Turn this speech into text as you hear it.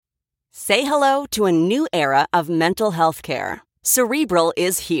Say hello to a new era of mental health care. Cerebral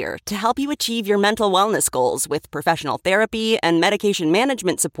is here to help you achieve your mental wellness goals with professional therapy and medication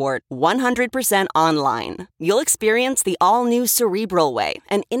management support 100% online. You'll experience the all-new Cerebral Way,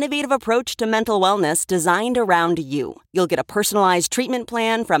 an innovative approach to mental wellness designed around you. You'll get a personalized treatment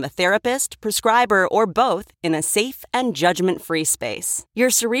plan from a therapist, prescriber, or both in a safe and judgment-free space. Your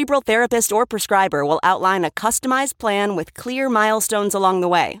Cerebral therapist or prescriber will outline a customized plan with clear milestones along the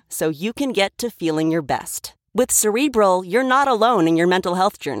way, so you can get to feeling your best. With Cerebral, you're not alone in your mental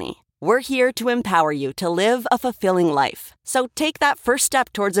health journey. We're here to empower you to live a fulfilling life. So take that first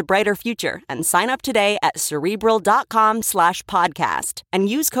step towards a brighter future and sign up today at Cerebral.com/podcast and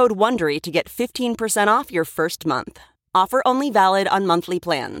use code WONDERY to get 15% off your first month. Offer only valid on monthly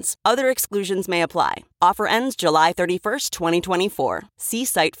plans. Other exclusions may apply. Offer ends July 31st, 2024. See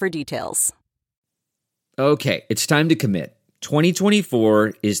site for details. Okay, it's time to commit.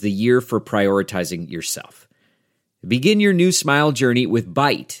 2024 is the year for prioritizing yourself. Begin your new smile journey with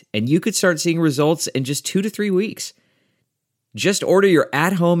Byte, and you could start seeing results in just 2 to 3 weeks. Just order your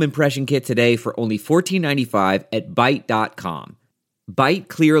at-home impression kit today for only $14.95 at Byte.com. Byte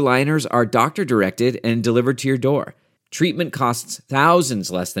clear liners are doctor-directed and delivered to your door. Treatment costs thousands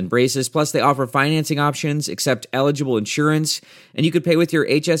less than braces, plus they offer financing options, accept eligible insurance, and you could pay with your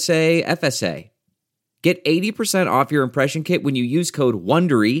HSA, FSA. Get 80% off your impression kit when you use code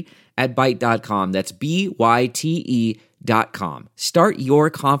WONDERY at Byte.com. That's BYTE.com. Start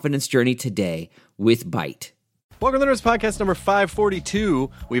your confidence journey today with Byte. Welcome to the Nerds Podcast number 542.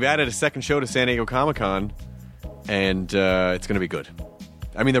 We've added a second show to San Diego Comic-Con, and it's going to be good.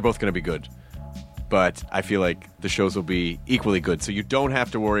 I mean, they're both going to be good, but I feel like the shows will be equally good, so you don't have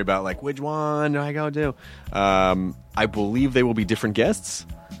to worry about, like, which one do I go do? I believe they will be different guests,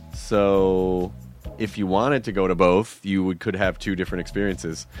 so if you wanted to go to both, you could have two different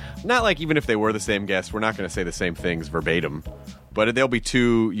experiences. Not like even if they were the same guests, we're not going to say the same things verbatim, but there'll be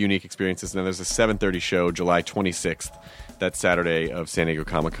two unique experiences. And then there's a 7:30 show, July 26th, that Saturday of San Diego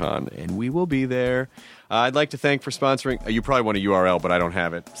Comic-Con, and we will be there. I'd like to thank for sponsoring. You probably want a URL, but I don't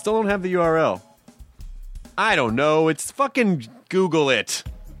have it. Still don't have the URL. I don't know. It's fucking Google it,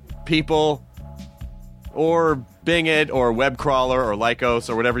 people. Or Bing it, or Webcrawler, or Lycos,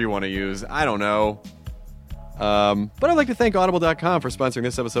 or whatever you want to use. I don't know. But I'd like to thank Audible.com for sponsoring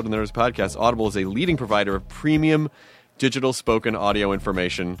this episode of the Nerds Podcast. Audible is a leading provider of premium digital spoken audio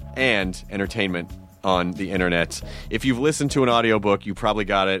information and entertainment on the internet. If you've listened to an audiobook, you probably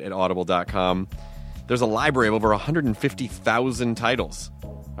got it at Audible.com. There's a library of over 150,000 titles.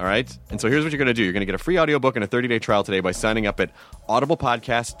 All right? And so here's what you're going to do. You're going to get a free audiobook and a 30-day trial today by signing up at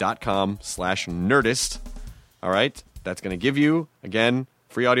audiblepodcast.com/nerdist. All right? That's going to give you, again,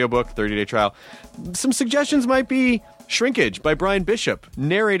 free audiobook, 30-day trial. Some suggestions might be Shrinkage by Brian Bishop,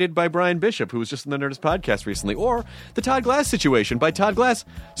 narrated by Brian Bishop, who was just in the Nerdist podcast recently, or The Todd Glass Situation by Todd Glass,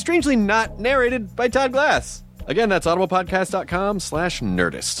 strangely not narrated by Todd Glass. Again, that's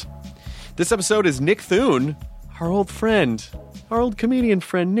audiblepodcast.com/nerdist. This episode is Nick Thune, our old friend, our old comedian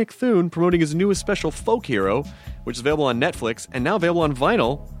friend Nick Thune, promoting his newest special, Folk Hero, which is available on Netflix and now available on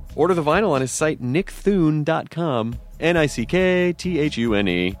vinyl. Order the vinyl on his site, nickthune.com.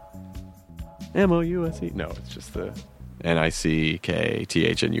 NICKTHUNE. MOUSE. No, it's just the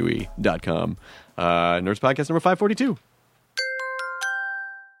NICKTHNUE.com. Nerds Podcast number 542.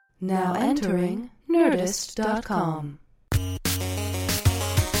 Now entering Nerdist.com.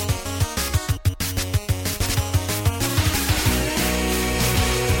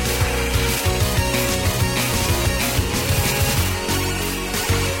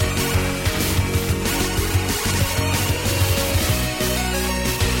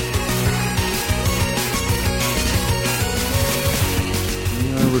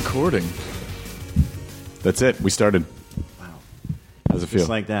 Recording. That's it. We started. Wow. How does it feel? Just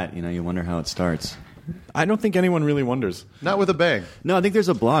like that, you wonder how it starts. I don't think anyone really wonders. Not with a bang. No, I think there's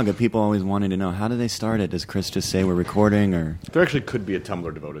a blog of people always wanting to know, how do they start it? Does Chris just say we're recording, or... There actually could be a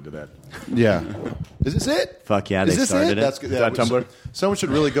Tumblr devoted to that. Yeah. Is this it? Fuck yeah, they Is this started it. That's good. Is that Tumblr? Someone should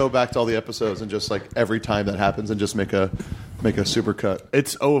really go back to all the episodes and just, like, every time that happens and just make a super cut.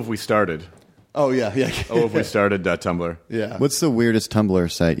 It's Oh If We Started. Oh, yeah. Oh If We Started Tumblr. Yeah. What's the weirdest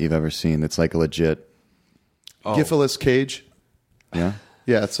Tumblr site you've ever seen that's like a legit... Gifless Cage. Yeah?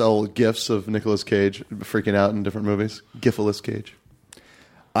 Yeah, it's all gifs of Nicolas Cage freaking out in different movies. Gifless Cage.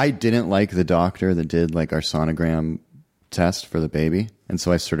 I didn't like the doctor that did like our sonogram test for the baby, and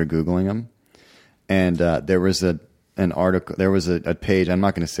so I started Googling him. And there was an article, there was a page, I'm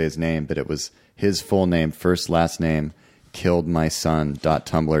not going to say his name, but it was his full name, first, last name,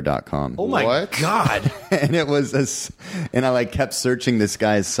 killedmyson.tumblr.com. Oh my What? God. And it was and I like kept searching this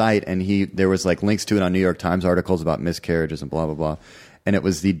guy's site, and there was like links to it on New York Times articles about miscarriages and blah blah blah, and it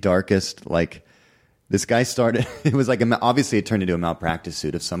was the darkest. Like, this guy started. It was like obviously it turned into a malpractice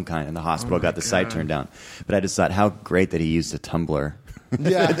suit of some kind, and the hospital got the site turned down. But I just thought how great that he used a Tumblr,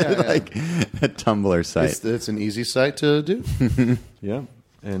 like a Tumblr site. It's an easy site to do. Yeah.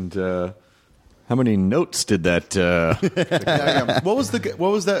 And how many notes did that? What was that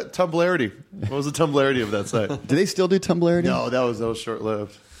Tumblrity? What was the Tumblrity of that site? Do they still do Tumblrity? No, that was short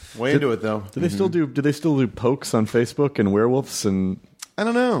lived. Way into it though. Do they still do? Do they still do pokes on Facebook and werewolves? And I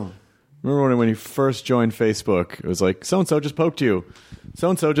don't know. remember when you first joined Facebook, it was like so and so just poked you, so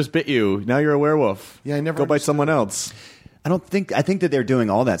and so just bit you. Now you're a werewolf. Yeah, I never go bite understood someone else. I think that they're doing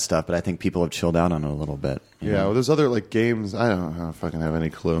all that stuff, but I think people have chilled out on it a little bit. Yeah, well, there's other like games. I don't fucking have any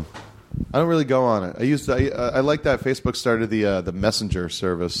clue. I don't really go on it. I like that Facebook started the Messenger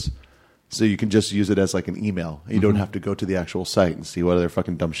service, so you can just use it as like an email. You don't have to go to the actual site and see what other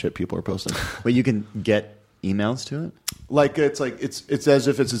fucking dumb shit people are posting. But you can get emails to it? It's as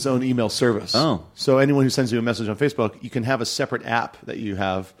if it's its own email service. Oh. So anyone who sends you a message on Facebook, you can have a separate app that you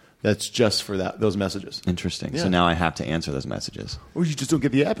have that's just for those messages. Interesting. Yeah. So now I have to answer those messages. Or you just don't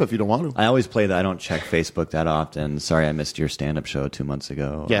get the app if you don't want to. I always play that. I don't check Facebook that often. Sorry, I missed your stand-up show 2 months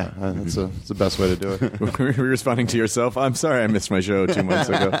ago. Yeah, that's the best way to do it. Were you responding to yourself? I'm sorry, I missed my show 2 months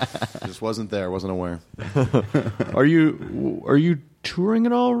ago. Just wasn't there, wasn't aware. Are you touring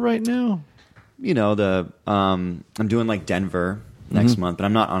at all right now? You know, I'm doing like Denver next month, but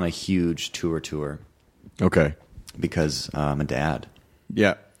I'm not on a huge tour Okay. because I'm a dad.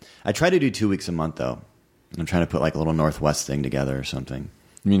 Yeah. I try to do 2 weeks a month, though. I'm trying to put like a little Northwest thing together or something.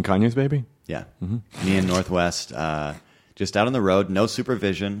 You mean Kanye's baby? Yeah. Me and Northwest, just out on the road, no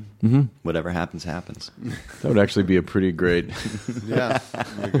supervision. Whatever happens, happens. That would actually be a pretty great. Yeah,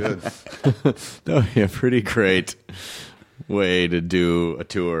 very good. That would be a pretty great way to do a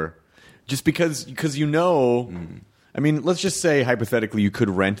tour. Just because you know. I mean, let's just say hypothetically you could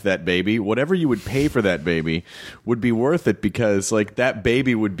rent that baby. Whatever you would pay for that baby would be worth it because like that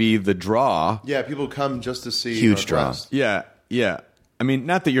baby would be the draw. Yeah, people come just to see Huge Northwest. Yeah, yeah. I mean,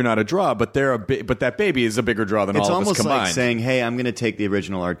 not that you're not a draw, but but that baby is a bigger draw than It's all of us almost combined. like saying, hey, I'm going to take the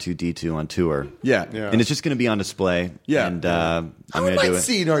original R2-D2 on tour. Yeah. And it's just going to be on display. Yeah. And I'm I going would to do like it. to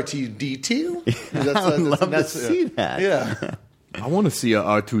see an RTD2. I would love to see that. Yeah. I want to see a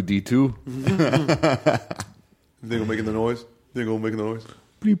R2-D2. You think I'm making the noise? Think I'm making the noise?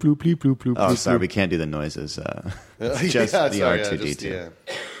 Bleep, bloop, bleep, bloop, bloop, Oh, bloop, sorry, bloop. we can't do the noises. It's Yeah, just the sorry, R2-D2. yeah.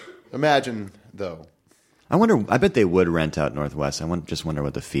 Imagine, though. I bet they would rent out Northwest. just wonder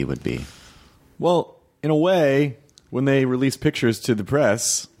what the fee would be. Well, in a way, when they release pictures to the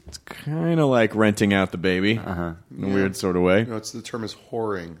press, it's kind of like renting out the baby in a weird sort of way. You know, the term is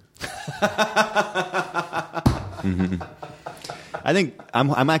whoring. I think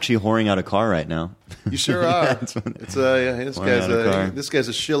I'm actually whoring out a car right now. You sure are. This guy's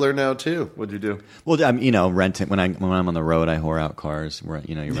a shiller now too. What'd you do? Well, I'm renting when I'm on the road. I whore out cars. You rent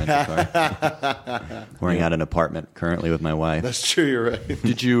a car. Whoring out an apartment currently with my wife. That's true. You're right.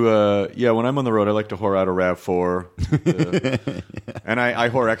 Did you? When I'm on the road, I like to whore out a RAV4, and I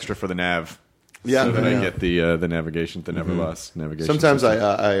whore extra for the nav. Yeah, so that yeah. I get the navigation, the never lost navigation. Sometimes system.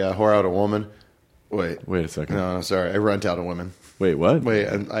 I whore out a woman. Wait Wait a second. No, sorry. I rent out a woman. Wait, what? Wait,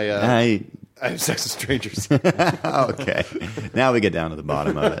 and I have sex with strangers. Okay, now we get down to the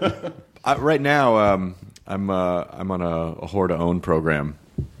bottom of it. Right now, I'm on a whore to own program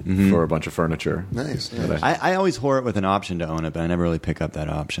for a bunch of furniture. Nice. I always whore it with an option to own it, but I never really pick up that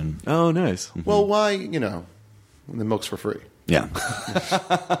option. Oh, nice. Well, why? The milk's for free. Yeah.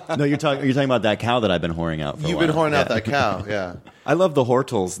 No, you're talking about that cow that I've been whoring out for You've a been while. whoring out that cow. Yeah. I love the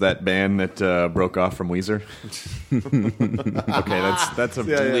Hortles, that band that broke off from Weezer. Okay, that's a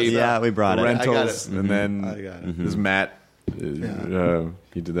bleep. Yeah, we brought it. Rentals, I got it. and then I got it. there's Matt. He did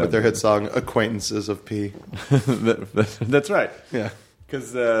that. With their hit song "Acquaintances of P." That's right. Yeah.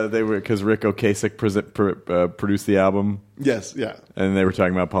 Because Rick Ocasek produced the album, Yes. Yeah. and they were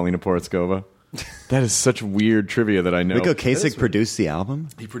talking about Paulina Porizkova. That is such weird trivia that I know. Rick Ocasek produced the album?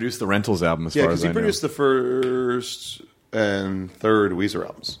 He produced the Rentals album, as Yeah, far because as I he know. produced the first and third Weezer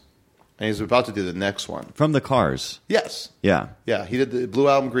albums, and he's about to do the next one. From the Cars. Yes. Yeah. Yeah, he did the Blue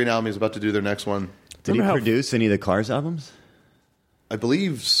Album, Green Album. He's about to do their next one. Did he Remember how- produce any of the Cars albums? I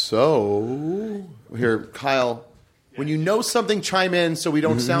believe so. Here, Kyle, when you know something, chime in so we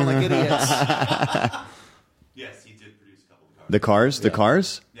don't sound like idiots. Yes, he did produce a couple of cars. The Cars? The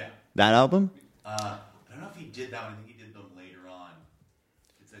Cars? Yeah. That album? I don't know if he did that one. I think he did them later on.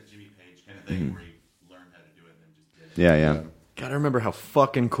 It's that Jimmy Page kind of thing where he learned how to do it and then just did Yeah. God, I remember how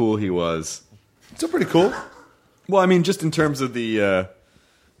fucking cool he was. Still pretty cool. Well, I mean, just in terms of the,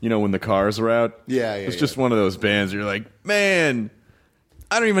 when the cars were out. Yeah. It's just one of those bands where you're like, man,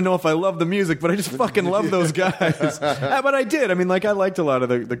 I don't even know if I love the music, but I just fucking love those guys. But I did. I mean, like, I liked a lot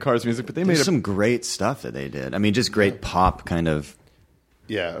of the Cars music, but they made some great stuff that they did. I mean, just great pop kind of.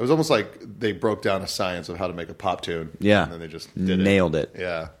 Yeah, it was almost like they broke down a science of how to make a pop tune. Yeah. And then they just nailed it.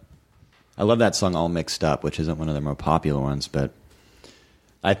 Yeah. I love that song All Mixed Up, which isn't one of their more popular ones, but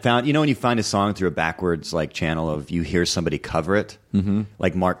I found, when you find a song through a backwards like channel of you hear somebody cover it,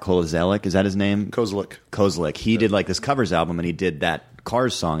 like Mark Kolozelic, is that his name? Kozlik. He did like this covers album, and he did that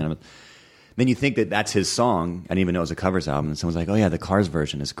Cars song, and then you think that that's his song. I didn't even know it was a covers album, and someone's like, "Oh yeah, the Cars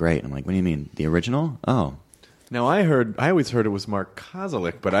version is great." I'm like, "What do you mean, the original?" Oh. Now I always heard it was Mark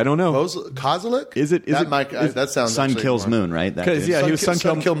Kozelik, but I don't know. Kozelik? Is it that sounds Sun Kills Moon, right? Because he was Sun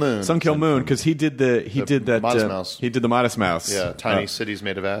Kill Moon. Sun Kill Moon, because he did that Modest Mouse. He did the Modest Mouse. Yeah, Tiny Cities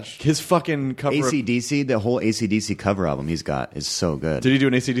Made of Ash. His fucking cover AC/DC, the whole AC/DC cover album he's got is so good. Did he do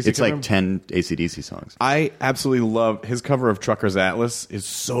an AC/DC It's cover? like 10 AC/DC songs. I absolutely love his cover of Trucker's Atlas is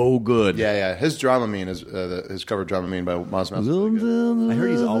so good. Yeah. His Dramamine is his cover of Dramamine by Modest Mouse. Really good. I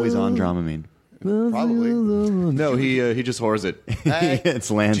heard he's always on Dramamine. Probably. No, he just whores it.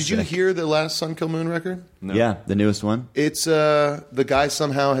 It's Lansing. Did you hear the last Sun Kill Moon record? No. Yeah, the newest one. It's the guy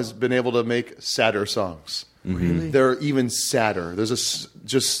somehow has been able to make sadder songs. Really? They're even sadder. There's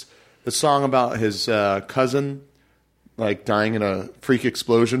just the song about his cousin like dying in a freak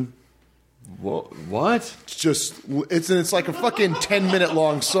explosion. What? It's like a fucking 10-minute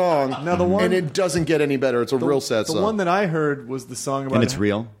long song. Now the one, and it doesn't get any better. It's a real sad song. The one that I heard was the song about And it's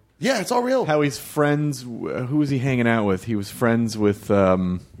real? Yeah, it's all real. How he's friends. Who was he hanging out with? He was friends with.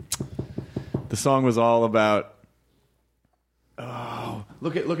 The song was all about. Oh,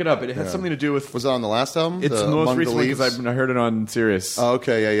 look it up. It has something to do with. Was it on the last album? It's the most recent one because I heard it on Sirius. Oh,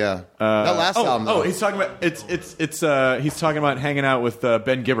 okay, yeah. That last album. Though. He's talking about he's talking about hanging out with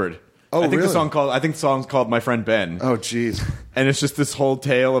Ben Gibbard. Oh, I think really? the song's called My Friend Ben. Oh, jeez. And it's just this whole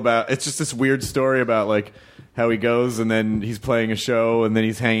tale about. It's just this weird story about like. How he goes, and then he's playing a show, and then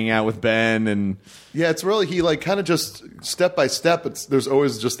he's hanging out with Ben, and yeah, it's really he like kind of just step by step. There's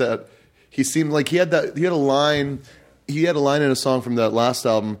always just that he seemed like he had a line in a song from that last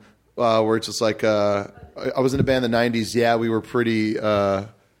album where it's just like I was in a band in the '90s. Yeah, we were pretty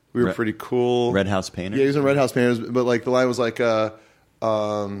pretty cool. Red House Painters. Yeah, he was in Red House Painters, but like the line was like we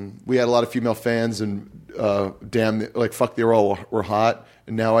had a lot of female fans, and damn, like fuck, they were hot.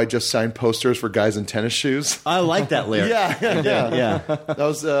 And now I just signed posters for guys in tennis shoes. I like that lyric. Yeah. That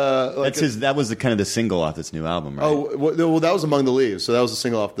was that was kind of the single off this new album, right? Oh, well, that was Among the Leaves, so that was a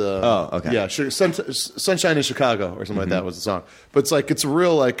single off the. Oh, okay. Yeah, Sunshine in Chicago or something like that was the song. But it's a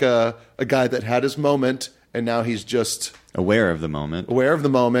real like a guy that had his moment, and now he's just aware of the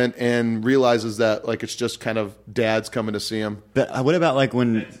moment, and realizes that like it's just kind of dads coming to see him. But what about like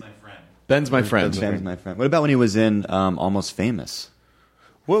when Ben's my friend. Ben's my friend. What about when he was in Almost Famous?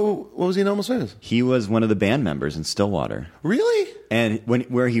 What was he in Almost Famous? He was one of the band members in Stillwater. Really? And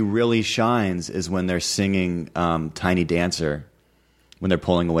where he really shines is when they're singing Tiny Dancer, when they're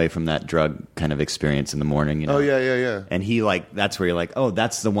pulling away from that drug kind of experience in the morning. You know? Oh, yeah. And that's where you're like, oh,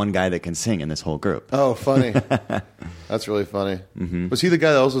 that's the one guy that can sing in this whole group. Oh, funny. That's really funny. Mm-hmm. Was he the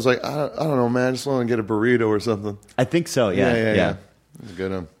guy that also was like, I don't know, man, I just want to get a burrito or something? I think so, yeah. That's a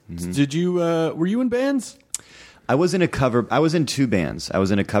good one. Mm-hmm. Did you, were you in bands? I was in two bands. I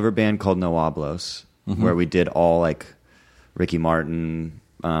was in a cover band called No Hablos, where we did all like Ricky Martin,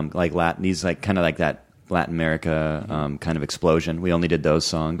 like Latin, these like kind of like that Latin America kind of explosion. We only did those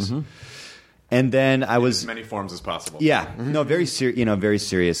songs. And then I was as many forms as possible. Yeah, no, very very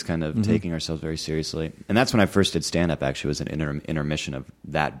serious kind of taking ourselves very seriously. And that's when I first did stand up. Actually, it was an intermission of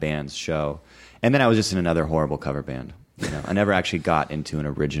that band's show. And then I was just in another horrible cover band. I never actually got into an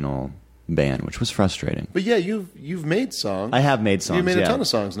original band, which was frustrating. But yeah, you've made songs. I have made songs. You've made a ton of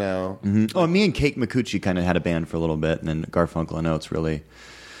songs now. Oh, me and Kate McCucci kind of had a band for a little bit, and then Garfunkel and Oates really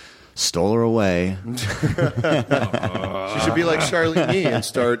stole her away. She should be like Charlie Nee and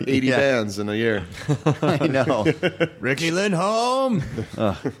start 80 bands in a year. I know. Ricky Lindholm.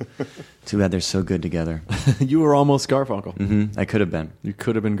 Too bad they're so good together. You were almost Garfunkel. I could have been. You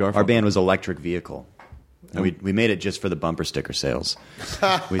could have been Garfunkel. Our band was Electric Vehicle. And we made it just for the bumper sticker sales.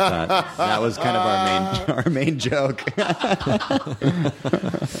 We thought that was kind of our main joke.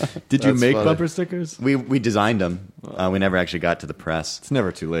 Did you make funny. bumper stickers? We designed them. We never actually got to the press. It's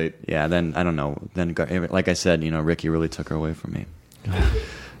never too late. Yeah. Then I don't know. Then like I said, Ricky really took her away from me.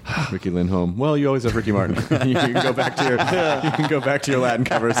 Ricky Lindholm. Well, you always have Ricky Martin. You can go back to your Latin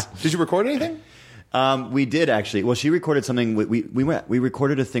covers. Did you record anything? We did actually. Well, she recorded something. We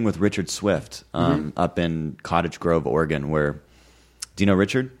recorded a thing with Richard Swift up in Cottage Grove, Oregon. Where, do you know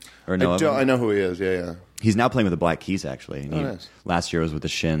Richard or no? I know who he is. Yeah. He's now playing with the Black Keys actually. And Nice. Last year was with the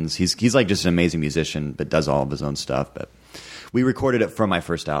Shins. He's like just an amazing musician, but does all of his own stuff. But we recorded it from my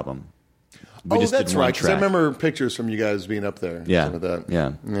first album. We just that's did one right. Because I track. remember pictures from you guys being up there. Yeah. Some of that.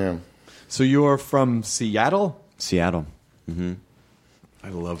 Yeah. So you're from Seattle? Seattle. I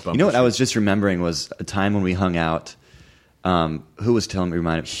love Bumblebee. You know what I was just remembering was a time when we hung out. Who was telling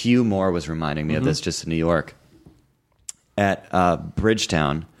me? Hugh Moore was reminding me of this just in New York at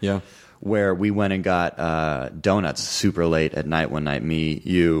Bridgetown. Yeah. Where we went and got donuts super late at night one night. Me,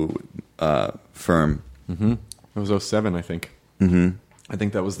 you, Firm. It was 07, I think. I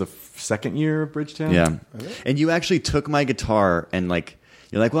think that was the second year of Bridgetown. Yeah. And you actually took my guitar and like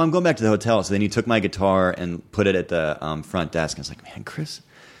you're like, well, I'm going back to the hotel. So then you took my guitar and put it at the front desk. And I was like, man, Chris,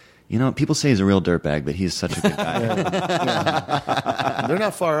 you know, people say he's a real dirtbag, but he's such a good guy. They're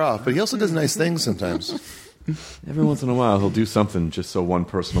not far off, but he also does nice things sometimes. Every once in a while, he'll do something just so one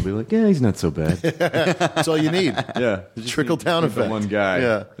person will be like, yeah, he's not so bad. That's all you need. Yeah. Trickle down The effect. one guy.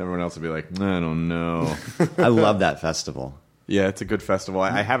 Yeah. Everyone else will be like, I don't know. I love that festival. Yeah, it's a good festival.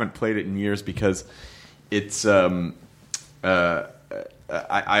 I haven't played it in years because it's I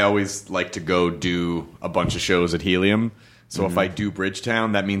always like to go do a bunch of shows at Helium. So if I do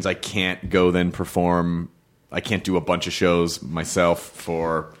Bridgetown, that means I can't go then perform. I can't do a bunch of shows myself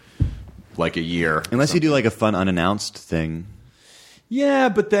for like a year. Unless you do like a fun unannounced thing. Yeah,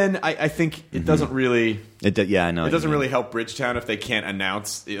 but then I think it doesn't really. Yeah, I know. It doesn't really help Bridgetown if they can't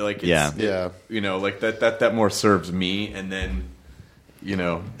announce. Like, it's, Yeah. you know, like that more serves me. And then, you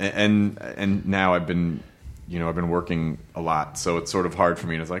know, and now I've been working a lot, so it's sort of hard for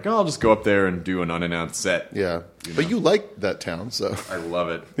me. And it's like, oh, I'll just go up there and do an unannounced set. Yeah. But you like that town, so. I love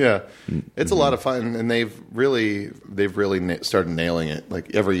it. Yeah. It's a lot of fun, and they've really started nailing it.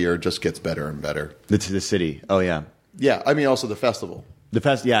 Like, every year it just gets better and better. The city. Oh, yeah. Yeah, I mean, also the festival.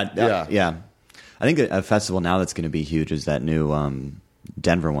 Yeah. I think a festival now that's going to be huge is that new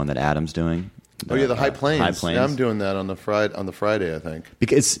Denver one that Adam's doing. The High Plains. High Plains. Yeah, I'm doing that on the Friday, I think.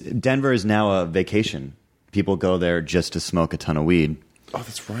 Because Denver is now a vacation. People go there just to smoke a ton of weed. Oh,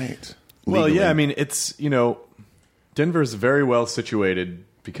 that's right. Well, Legally. yeah, I mean, it's, you know, Denver's very well situated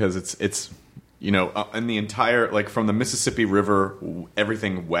because it's you know, in the entire, like, from the Mississippi River,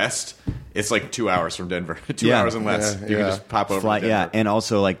 everything west, it's like 2 hours from Denver. 2 hours and less. Yeah, you can just pop over to Denver. Yeah, and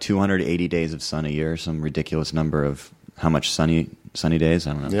also like 280 days of sun a year, some ridiculous number of how much sunny days,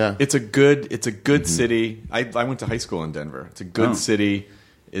 I don't know. Yeah. It's a good city. I went to high school in Denver. It's a good city.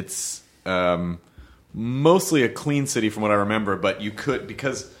 It's mostly a clean city from what I remember, but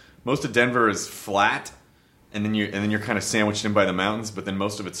because most of Denver is flat, and then you're kind of sandwiched in by the mountains, but then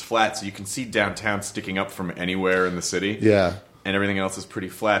most of it's flat, so you can see downtown sticking up from anywhere in the city. Yeah. And everything else is pretty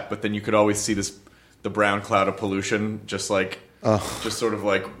flat, but then you could always see the brown cloud of pollution just sort of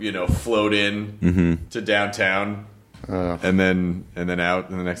like, you know, float in to downtown and then out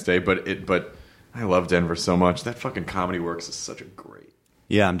in the next day. But I love Denver so much. That fucking Comedy Works is such a great.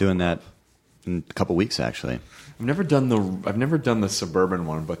 Yeah, I'm doing that in a couple weeks actually. I've never done the suburban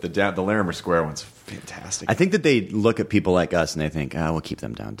one, but the Larimer Square one's fantastic. I think that they look at people like us and they think, we'll keep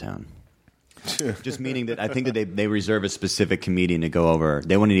them downtown. Just meaning that I think that they reserve a specific comedian to go over.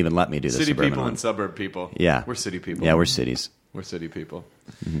 They wouldn't even let me do the city suburban people one. and suburb people. Yeah, we're city people. Yeah, we're cities. We're city people.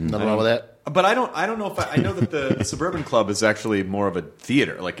 Nothing wrong with that. But I don't know if I know that the suburban club is actually more of a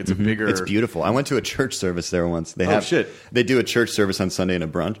theater. Like, it's a bigger. It's beautiful. I went to a church service there once. Shit. They do a church service on Sunday and a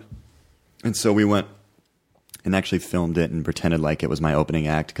brunch, and so we went and actually filmed it and pretended like it was my opening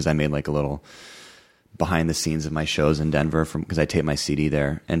act because I made like a little behind the scenes of my shows in Denver because I taped my CD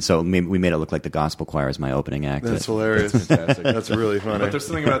there, and so we made it look like the gospel choir is my opening act. That's hilarious. That's fantastic. That's really funny. But there's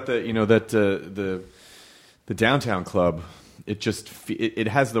something about the downtown club. It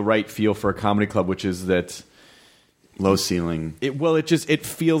has the right feel for a comedy club, which is that low ceiling. It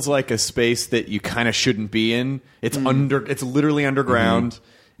feels like a space that you kind of shouldn't be in. It's it's literally underground,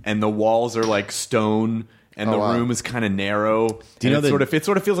 and the walls are like stone. And the room is kind of narrow. Do you know it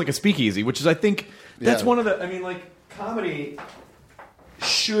sort of feels like a speakeasy, which is, I think, that's one of the. I mean, like, comedy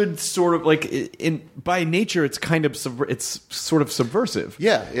should sort of, like, by nature, it's kind of it's sort of subversive.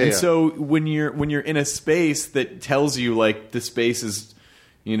 Yeah. So when you're in a space that tells you, like, the space is,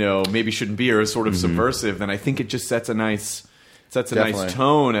 you know, maybe shouldn't be or is sort of subversive, then I think it just sets a nice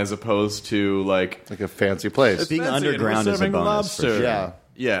tone as opposed to like a fancy place. Being underground is a bonus. For sure. Yeah.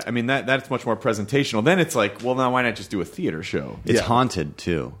 Yeah, I mean that's much more presentational. Then it's like, well, now why not just do a theater show? It's haunted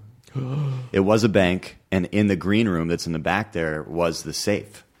too. It was a bank, and in the green room that's in the back there was the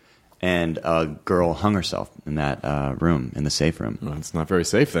safe. and a girl hung herself in that room, in the safe room. Well, it's not very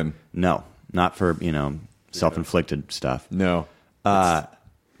safe then. No, not for self-inflicted stuff. No.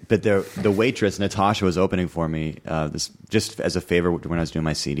 But the waitress, Natasha, was opening for me this just as a favor when I was doing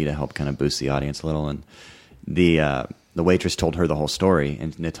my CD to help kind of boost the audience a little. And the waitress told her the whole story,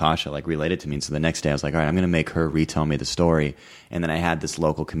 and Natasha relayed it to me. And so the next day I was like, all right, I'm going to make her retell me the story. And then I had this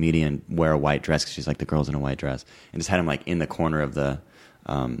local comedian wear a white dress because she's like, the girl's in a white dress, and just had him in the corner of the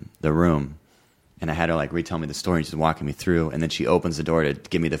room. And I had her retell me the story, and she's walking me through, and then she opens the door to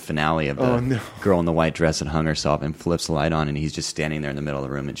give me the finale of the girl in the white dress that hung herself, and flips the light on, and he's just standing there in the middle of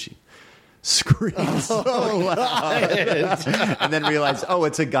the room, and she screams so loud. And then realized,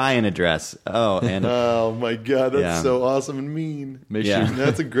 it's a guy in a dress. Oh my God, that's so awesome and mean.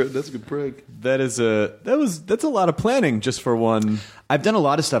 That's a good prank. That's a lot of planning just for one. I've done a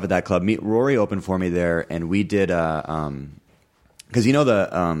lot of stuff at that club. Rory opened for me there, and we did because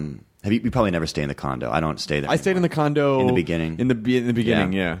you probably never stay in the condo. I don't stay there I stayed in the condo in the beginning. In the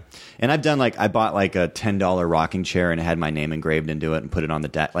beginning, yeah. And I've done I bought a $10 rocking chair and it had my name engraved into it and put it on the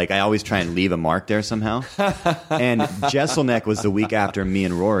deck. I always try and leave a mark there somehow. And Jesselneck was the week after me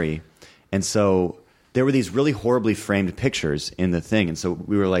and Rory, and so there were these really horribly framed pictures in the thing. And so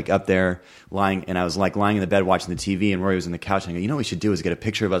we were up there lying, and I was lying in the bed watching the TV, and Rory was in the couch. And I go, what we should do is get a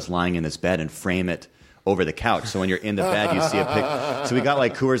picture of us lying in this bed and frame it over the couch, so when you're in the bed, you see a pic. So we got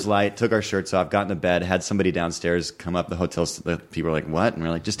Coors Light, took our shirts off, got in the bed, had somebody downstairs come up the hotel. The people were like, "What?" And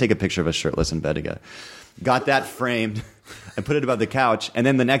we're like, "Just take a picture of us shirtless in bed together." Got that framed and put it above the couch. And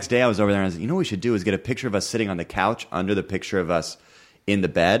then the next day, I was over there and I was like, what we should do is get a picture of us sitting on the couch under the picture of us in the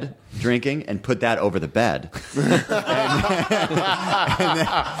bed drinking, and put that over the bed.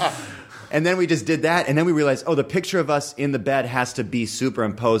 And then we just did that, and then we realized, the picture of us in the bed has to be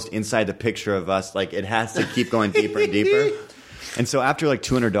superimposed inside the picture of us. It has to keep going deeper and deeper. And so after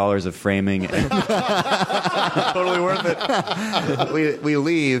 $200 of framing, Totally worth it. we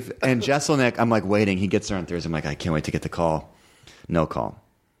leave, and Jesselneck, I'm waiting. He gets there on Thursday. I'm I can't wait to get the call. No call.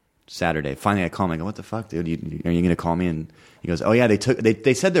 Saturday. Finally, I call him. I go, what the fuck, dude? Are you going to call me? And he goes, oh yeah,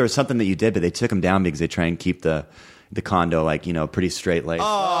 they said there was something that you did, but they took him down because they try and keep the condo pretty straight laced.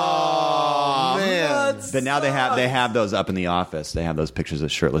 Oh man! But now they have those up in the office. They have those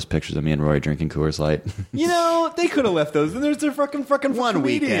shirtless pictures of me and Rory drinking Coors Light. They could have left those. And there's their fucking one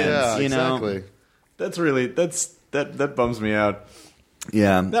weekend. Yeah, exactly. That's really that bums me out.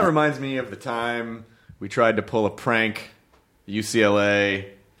 Yeah, that reminds me of the time we tried to pull a prank, UCLA,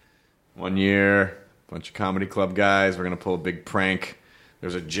 one year. Bunch of comedy club guys. We're gonna pull a big prank.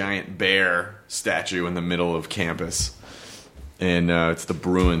 There's a giant bear statue in the middle of campus. And it's the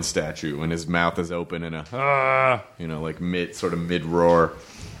Bruin statue, and his mouth is open in a, mid-roar.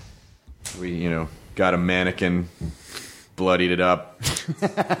 We, got a mannequin, bloodied it up.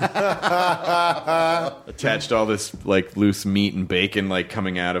 Attached all this, loose meat and bacon,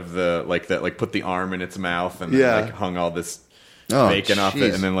 coming out of the, put the arm in its mouth, and then, hung all this bacon off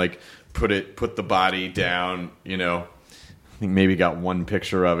it, and then, put the body down, I think maybe got one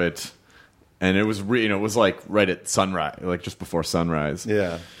picture of it, and it was it was right at sunrise, just before sunrise.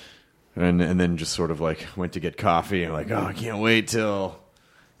 Yeah, and then just sort of went to get coffee, and I can't wait till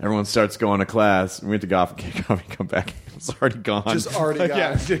everyone starts going to class. We went to get coffee, come back, it's already gone. Just already gone.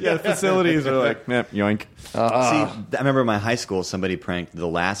 Yeah, the facilities are yoink. See, I remember in my high school, somebody pranked the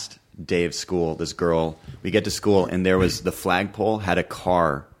last day of school. This girl, we get to school, and there was the flagpole had a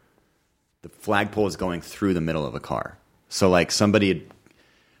car. The flagpole is going through the middle of a car. So somebody had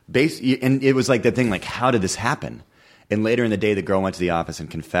and it was that thing, how did this happen? And later in the day, the girl went to the office and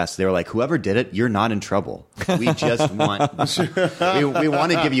confessed. They were like, whoever did it, you're not in trouble. We just want we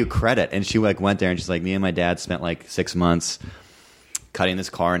want to give you credit. And she went there and she's like, me and my dad spent 6 months cutting this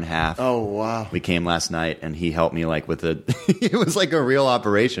car in half. Oh wow! We came last night and he helped me with a. It was a real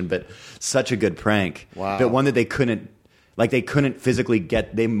operation, but such a good prank. Wow! But one that they couldn't physically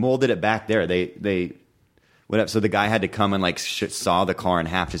get. They molded it back there. They. So the guy had to come and saw the car in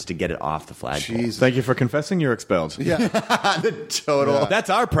half just to get it off the flagpole. Jeez. Thank you for confessing. You're expelled. Yeah, the total. Yeah. That's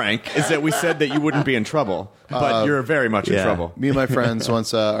our prank. Is that we said that you wouldn't be in trouble, but you're very much in trouble. Me and my friends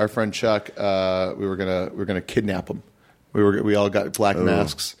once, our friend Chuck, we were gonna kidnap him. We all got black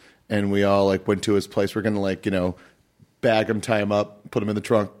masks, and we all went to his place. We're gonna bag him, tie him up, put him in the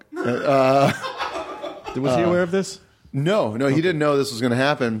trunk. Was he aware of this? No, he didn't know this was gonna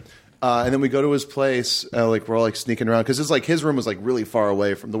happen. And then we go to his place, we're all sneaking around because it's his room was really far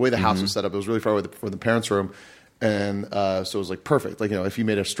away from the way the house was set up. It was really far away from the parents' room, and so it was perfect. If you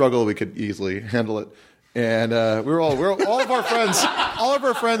made a struggle, we could easily handle it. And we were all of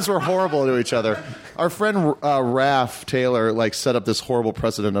our friends were horrible to each other. Our friend Raph Taylor like set up this horrible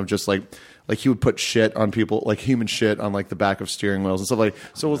precedent of just like he would put shit on people, like human shit on like the back of steering wheels and stuff like.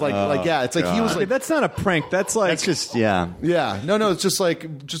 So it was it's like he was like, that's not a prank. That's just no, it's just like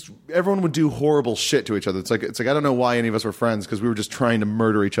everyone would do horrible shit to each other. It's like I don't know why any of us were friends because we were just trying to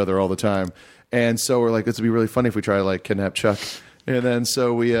murder each other all the time. And so we're like, this would be really funny if we try to like kidnap Chuck. And then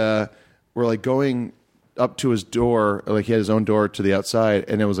so we were like going up to his door, like he had his own door to the outside,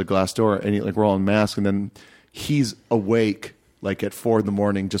 and it was a glass door, and we're all in masks, and then he's awake like at 4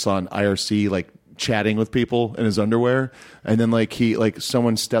 a.m. just on IRC, like chatting with people in his underwear, and then like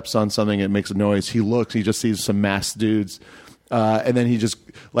someone steps on something, it makes a noise. He looks, he just sees some masked dudes, and then he just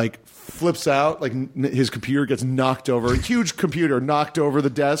like flips out, like his computer gets knocked over, a huge computer knocked over the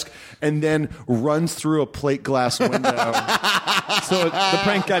desk, and then runs through a plate glass window. So the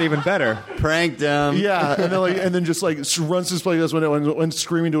prank got even better. Pranked him. Yeah, and then just like runs through this plate glass window and went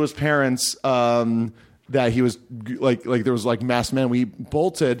screaming to his parents that he was like there was like masked men. We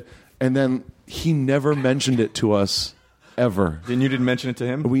bolted, and then he never mentioned it to us ever. Then you didn't mention it to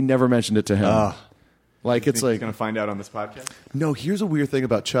him? We never mentioned it to him. Like it's like he's going to find out on this podcast? No, here's a weird thing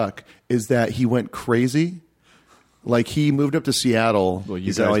about Chuck is that he went crazy. Like he moved up to Seattle. Well,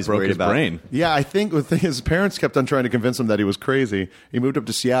 He's guys always broke worried his about brain. Yeah, I think the thing his parents kept on trying to convince him that he was crazy. He moved up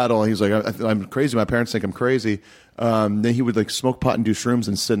to Seattle and he's like, I'm crazy. My parents think I'm crazy. Then he would like smoke pot and do shrooms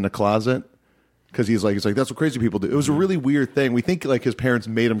and sit in a closet. Because he's like, that's what crazy people do. It was a really weird thing. We think like his parents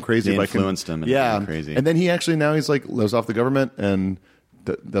made him crazy. They influenced him and made him crazy. And then he actually now he's like lives off the government and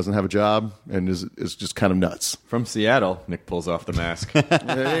doesn't have a job and is just kind of nuts. From Seattle, Nick pulls off the mask.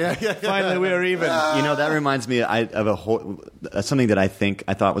 Finally, we are even. That reminds me of a whole something that I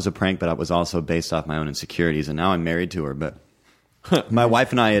thought was a prank, but it was also based off my own insecurities. And now I'm married to her. But my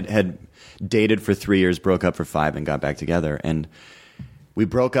wife and I had dated for 3 years, broke up for 5, and got back together. And we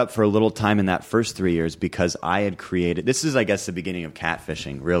broke up for a little time in that first 3 years because I had created. This is, I guess, the beginning of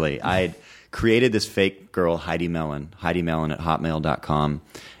catfishing. Really, I had created this fake girl, Heidi Mellon at hotmail.com,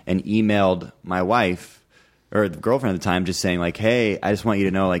 and emailed my wife, or the girlfriend at the time, just saying like, hey, I just want you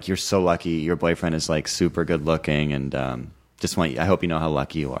to know, like, you're so lucky. Your boyfriend is like super good looking, and I hope you know how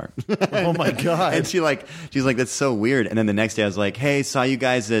lucky you are. Oh my God. And she's like, that's so weird. And then the next day I was like, hey, saw you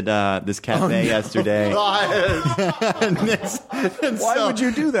guys at this cafe yesterday. Why would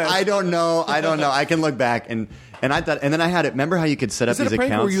you do that? I don't know. I can look back and I thought, and then I had it. Remember how you could set up these accounts? Is it a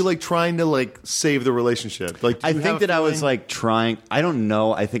prank or were you like trying to like save the relationship? Like, I think that I was like trying. I don't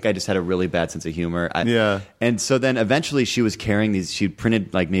know. I think I just had a really bad sense of humor. Yeah. And so then eventually she was carrying these. She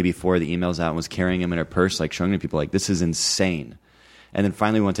printed like maybe 4 of the emails out and was carrying them in her purse, like showing to people like, this is insane. And then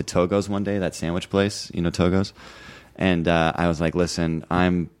finally we went to Togo's one day, that sandwich place, Togo's. And I was like, listen,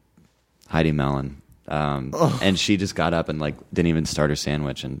 I'm Heidi Mellon. And she just got up and like didn't even start her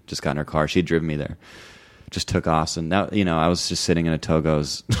sandwich and just got in her car. She'd driven me there. Just took off. And now, I was just sitting in a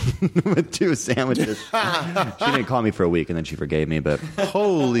Togo's with 2 sandwiches. She didn't call me for a week, and then she forgave me. But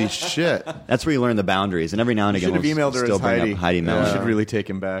holy shit, that's where you learn the boundaries. And every now and again, we'll emailed her still bring Heidi. up Heidi Mellon. You should really take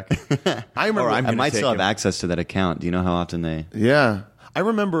him back. I remember. I might still have access to that account. Do you know how often they? Yeah. I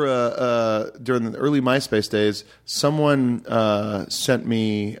remember during the early MySpace days, someone sent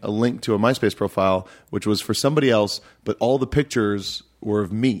me a link to a MySpace profile, which was for somebody else, but all the pictures were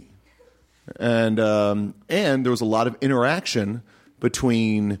of me. And there was a lot of interaction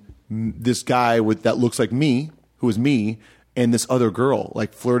between this guy that looks like me, who is me, and this other girl,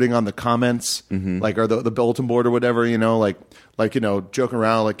 like flirting on the comments, like or the bulletin board or whatever, joking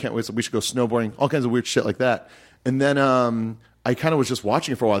around, like can't wait, we should go snowboarding, all kinds of weird shit like that. And then I kind of was just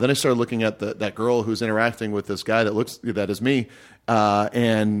watching it for a while. Then I started looking at that girl who's interacting with this guy that is me,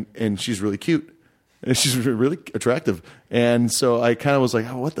 and she's really cute. And she's really attractive. And so I kind of was like,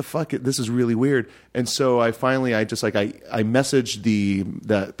 oh, what the fuck? This is really weird. And so I messaged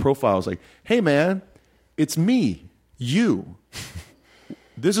that profile. I was like, hey, man, it's me, you.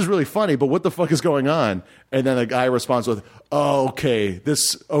 This is really funny, but what the fuck is going on? And then the guy responds with, oh, okay.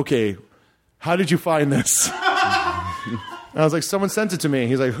 How did you find this? I was like, someone sent it to me.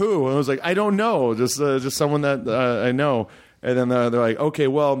 He's like, who? And I was like, I don't know. Just someone that I know. And then they're like, okay,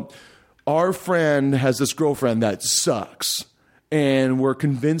 well, our friend has this girlfriend that sucks, and we're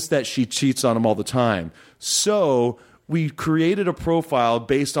convinced that she cheats on him all the time. So we created a profile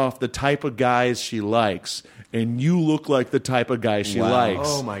based off the type of guys she likes, and you look like the type of guy she likes.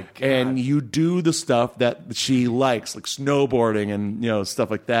 Oh, my God. And you do the stuff that she likes, like snowboarding and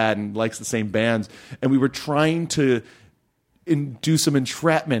stuff like that, and likes the same bands. And we were trying to do some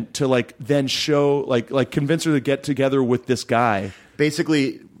entrapment to like then show like convince her to get together with this guy.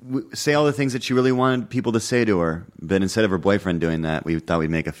 Basically, say all the things that she really wanted people to say to her. But instead of her boyfriend doing that, we thought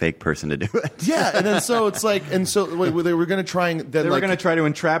we'd make a fake person to do it. Yeah, and then so it's like, and so they were going to try and then They were like, going to try to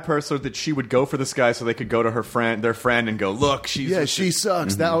entrap her so that she would go for this guy, so they could go to their friend, and go, "Look, she's she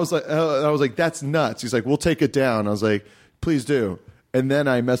sucks." That was like, I was like, that's nuts. He's like, we'll take it down. I was like, please do. And then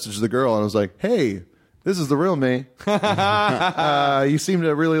I messaged the girl and I was like, hey, this is the real me. You seem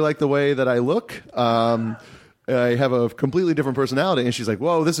to really like the way that I look. I have a completely different personality. And she's like,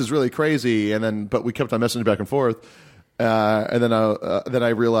 whoa, this is really crazy. And then, but we kept on messaging back and forth. And then I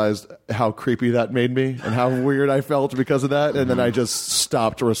realized how creepy that made me and how weird I felt because of that. And then I just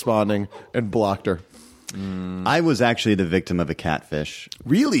stopped responding and blocked her. I was actually the victim of a catfish.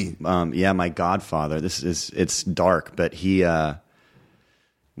 Really? Yeah, my godfather. It's dark, but he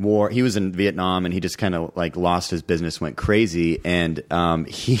was in Vietnam, and he just kind of like lost his business, went crazy, and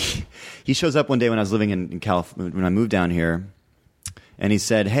he shows up one day when I was living in California, when I moved down here, and he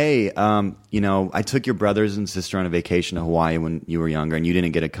said, hey, I took your brothers and sister on a vacation to Hawaii when you were younger, and you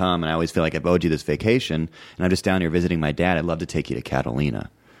didn't get to come, and I always feel like I've owed you this vacation, and I'm just down here visiting my dad. I'd love to take you to Catalina.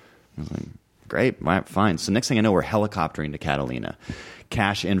 I was like, great, fine. So next thing I know, we're helicoptering to Catalina.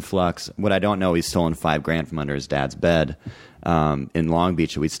 Cash influx. What I don't know, he's stolen $5,000 from under his dad's bed in Long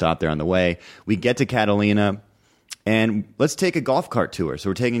Beach. We stopped there on the way. We get to Catalina, and let's take a golf cart tour. So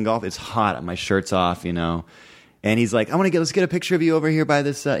we're taking golf. It's hot. My shirt's off, And he's like, let's get a picture of you over here by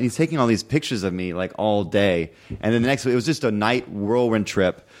this. And he's taking all these pictures of me like all day. And then the next, it was just a night whirlwind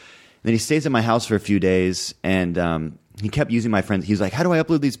trip. And then he stays at my house for a few days, and he kept using my friends. He was like, how do I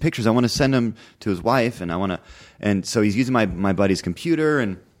upload these pictures? I want to send them to his wife, and so he's using my buddy's computer,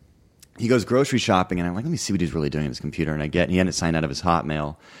 and he goes grocery shopping, and I'm like, let me see what he's really doing on his computer. And he hadn't signed out of his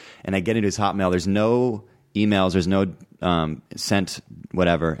Hotmail, and I get into his Hotmail. There's no emails, there's no sent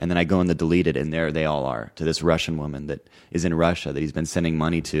whatever, and then I go in the deleted, and there they all are, to this Russian woman that is in Russia that he's been sending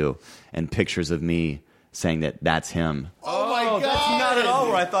money to, and pictures of me saying that that's him. Oh my God. That's not at all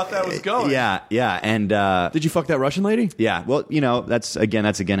where I thought that was going. Yeah, and Did you fuck that Russian lady? yeah, well, that's again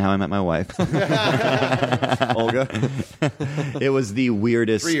how I met my wife. Olga. It was the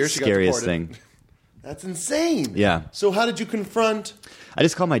weirdest, 3 years she got scariest deported. thing. That's insane. Yeah. So how did you confront? I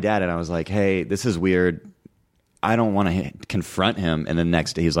just called my dad and I was like, hey, this is weird. I don't want to confront him. And the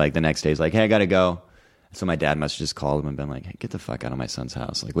next day he's like, hey, I got to go. So my dad must have just called him and been like, hey, get the fuck out of my son's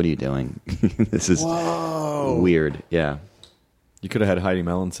house. Like, what are you doing? This is weird. Yeah. You could have had Heidi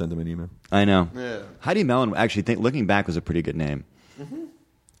Mellon send him an email. I know. Yeah. Heidi Mellon, actually, looking back, was a pretty good name. Mm-hmm.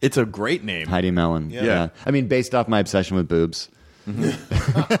 It's a great name. Heidi Mellon. Yeah. I mean, based off my obsession with boobs.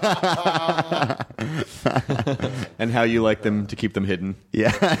 And how you like them to keep them hidden.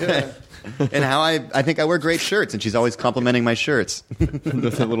 Yeah. And how I think I wear great shirts, and she's always complimenting my shirts.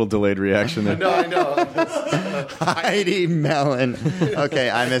 That's a little delayed reaction there. No, I know. Heidi Mellon. Okay,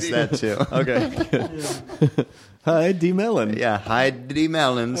 I missed that too. Okay. Heidi Mellon. Yeah, Heidi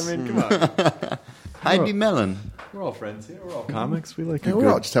Mellons. I mean, come on. Heidi Mellon. We're all friends here. We're all comics. We like Yeah, a we're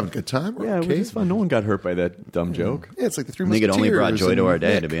good... all just having a good time. We're Yeah, it okay. was fun. No one got hurt by that dumb joke. Yeah, it's like the Three I think it Musketeers. only brought joy to our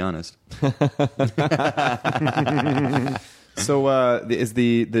day, and to be honest. So is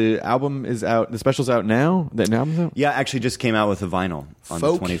the album is out? The special's out now. That album's out. Yeah, actually just came out with a vinyl on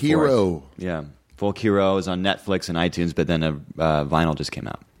Folk the 24th. Hero. Yeah, Folk Hero is on Netflix and iTunes, but then a vinyl just came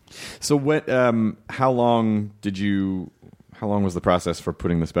out. So what? How long was the process for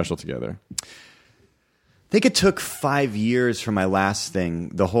putting the special together? I think it took 5 years for my last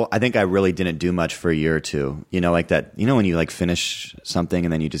thing. I think I really didn't do much for a year or two. Like that. When you like finish something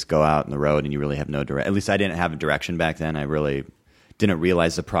and then you just go out on the road and you really have no direction. At least I didn't have a direction back then. I really didn't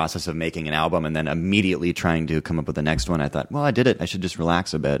realize the process of making an album and then immediately trying to come up with the next one. I thought, well, I did it. I should just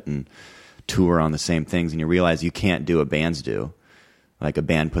relax a bit and tour on the same things. And you realize you can't do what bands do. Like a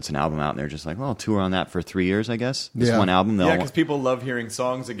band puts an album out and they're just like, well, I'll tour on that for 3 years, I guess. This one album. Yeah, because people love hearing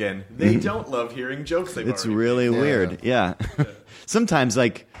songs again. They don't love hearing jokes they've It's already really made. weird. Yeah. Sometimes,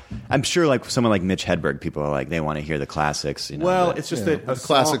 I'm sure, someone like Mitch Hedberg, people are like, they want to hear the classics. Well, but- it's just that a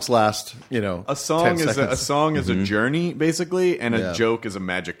Classics song, last, a song 10 is a seconds. song is a journey basically, and Yeah. a joke is a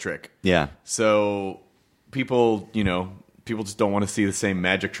magic trick. Yeah. So people just don't want to see the same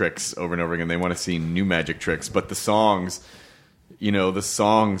magic tricks over and over again. They want to see new magic tricks, but the songs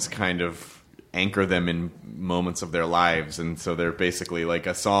kind of anchor them in moments of their lives, and so they're basically like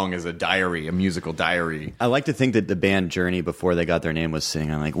a song is a diary, a musical diary. I like to think that the band Journey, before they got their name, was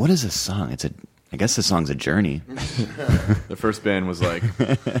singing. I'm like, what is a song? I guess the song's a journey. The first band was like,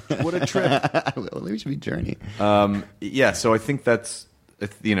 what a trip. Well, maybe it should be Journey. Yeah, so I think that's,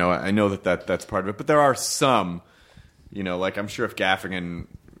 I know that's part of it, but there are some, like I'm sure if Gaffigan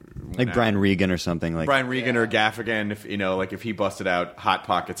Like Brian Regan or something. Like Brian Regan or Gaffigan, if he busted out Hot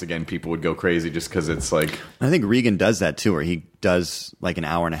Pockets again, people would go crazy just because it's like. I think Regan does that too, where he does like an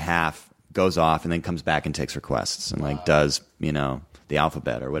hour and a half, goes off, and then comes back and takes requests and like does the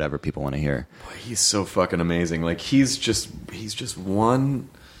alphabet or whatever people want to hear. Boy, he's so fucking amazing. Like he's just one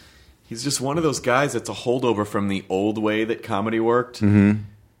of those guys that's a holdover from the old way that comedy worked. Mm-hmm.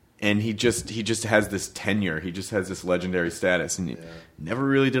 And he just has this tenure. He just has this legendary status. And he never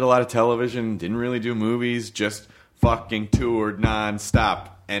really did a lot of television, didn't really do movies, just fucking toured nonstop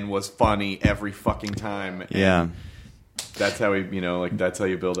and was funny every fucking time. And that's how that's how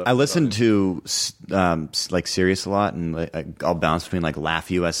you build up. I listen to like Sirius a lot, and I'll bounce between like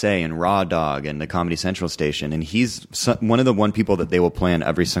Laugh USA and Raw Dog and the Comedy Central station. And he's one of the people that they will play on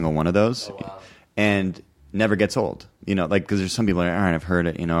every single one of those. Oh, wow. And never gets old, because there's some people that are, all right, I've heard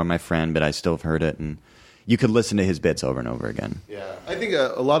it, or my friend, but I still have heard it, and you could listen to his bits over and over again. Yeah, I think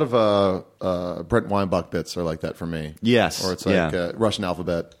a lot of Brent Weinbach bits are like that for me. Yes, or it's like Russian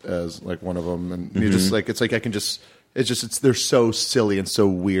Alphabet as like one of them, and you just like it's like I can just they're so silly and so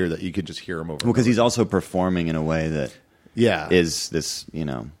weird that you could just hear them over. Well, because he's also performing in a way that is this,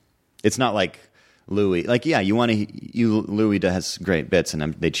 it's not like Louis, Louis has great bits,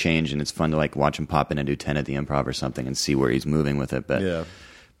 and they change, and it's fun to like watch him pop in and do 10 at the Improv or something and see where he's moving with it. But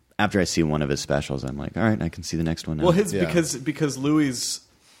after I see one of his specials, I'm like, all right, I can see the next one now. Well, because Louis'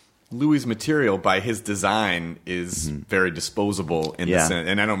 material by his design is very disposable in the sense,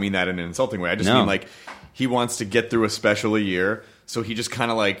 and I don't mean that in an insulting way. I just mean like he wants to get through a special a year, so he just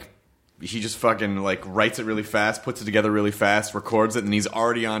kind of like. He just fucking like writes it really fast, puts it together really fast, records it, and he's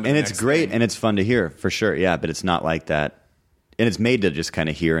already on to the next it's great thing. And it's fun to hear for sure. Yeah, but it's not like that. And it's made to just kind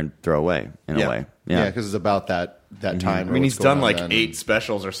of hear and throw away in a way. Yeah, because it's about that time. I mean, he's done like 8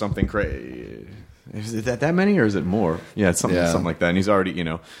 specials or something crazy. Is it that many, or is it more? Yeah, it's something like that. And he's already,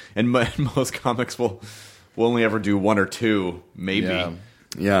 and most comics will only ever do 1 or 2, maybe.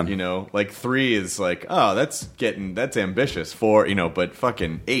 Yeah. Like 3 is like, oh, that's ambitious. 4, but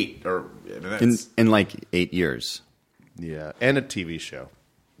fucking 8 or in like 8 years. Yeah, and a TV show,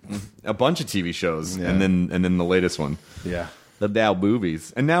 a bunch of TV shows, and then the latest one. Yeah, the Dow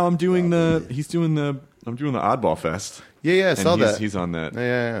movies, and now I'm doing I'm doing the Oddball Fest. Yeah, I saw that. He's on that.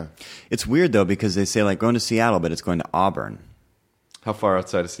 Yeah. It's weird though because they say like going to Seattle, but it's going to Auburn. How far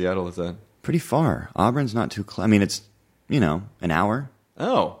outside of Seattle is that? Pretty far. Auburn's not too close. I mean, it's an hour.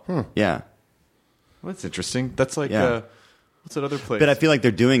 Oh, yeah. Well, that's interesting. That's like what's that other place? But I feel like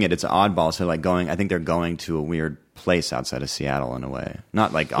they're doing it. It's oddball. So like I think they're going to a weird place outside of Seattle in a way.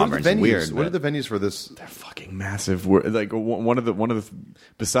 Not like Auburn's weird. What are the venues for this? They're fucking massive. Like one of the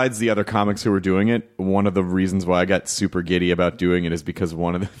besides the other comics who were doing it, one of the reasons why I got super giddy about doing it is because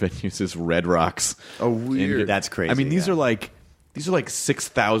one of the venues is Red Rocks. Oh, weird. That's crazy. I mean, these are like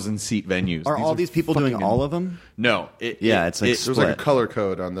 6,000 seat venues. Are all these people doing all of them? No. It's like there was like a color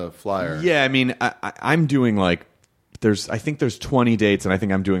code on the flyer. Yeah, I mean, I'm doing like I think there's 20 dates, and I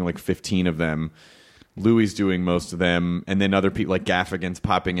think I'm doing like 15 of them. Louis doing most of them, and then other people like Gaffigan's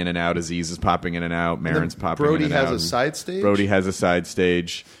popping in and out, Aziz is popping in and out, Marin's popping Brody in and out. Brody has a side stage? Brody has a side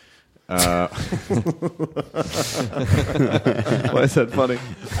stage. Why is that funny?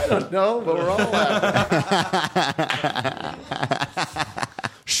 I don't know, but we're all laughing.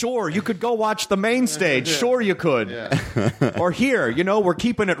 Sure, you could go watch the main stage. Sure, you could. Yeah. Or here, we're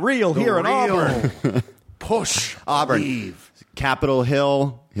keeping it real here in Auburn. Push Auburn. Leave. Capitol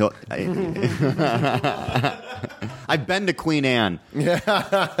Hill. I've been to Queen Anne.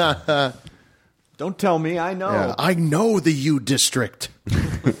 Yeah. Don't tell me. I know. Yeah, I know the U District.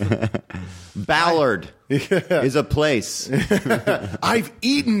 Ballard is a place. I've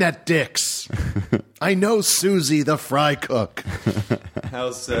eaten at Dick's. I know Susie the fry cook.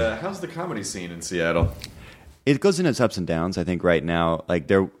 How's the comedy scene in Seattle? It goes in its ups and downs. I think right now,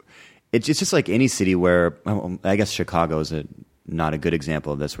 like it's just like any city where I guess Chicago is not a good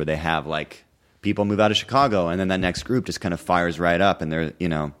example of this, where they have like people move out of Chicago and then that next group just kind of fires right up, and they're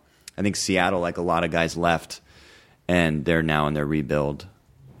I think Seattle, like a lot of guys left, and they're now in their rebuild.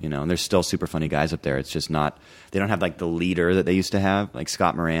 And there's still super funny guys up there. It's just not, they don't have like the leader that they used to have. Like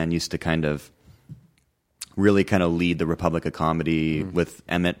Scott Moran used to kind of lead the Republic of Comedy with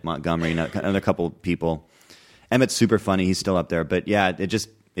Emmett Montgomery and another couple people. Emmett's super funny. He's still up there. But yeah,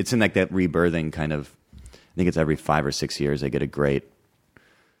 it's in like that rebirthing kind of, I think it's every 5 or 6 years they get a great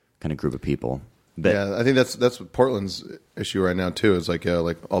kind of group of people. But yeah, I think that's what Portland's issue right now too. Is like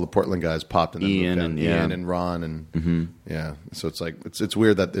all the Portland guys popped and then Ian and Ron and so it's like it's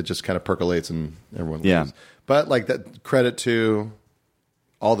weird that it just kind of percolates and everyone leaves. But like that, credit to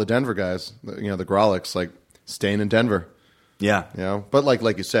all the Denver guys, the Grolics, like staying in Denver. Yeah. You know, but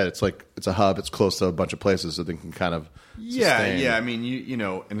like you said, it's a hub. It's close to a bunch of places, so they can kind of sustain. I mean, you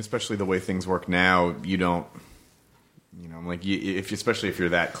know, and especially the way things work now, you don't, you know, like especially if you're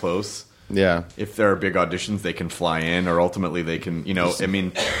that close. Yeah. If there are big auditions, they can fly in, or ultimately they can, you know, I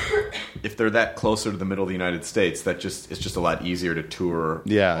mean, if they're that closer to the middle of the United States, it's just a lot easier to tour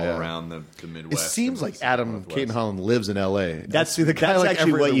around the Midwest. It seems like Adam Caton Holland lives in L.A. That's the guy like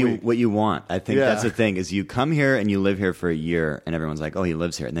actually what you want. I think that's Yeah. the thing is you come here and you live here for a year and everyone's like, oh, he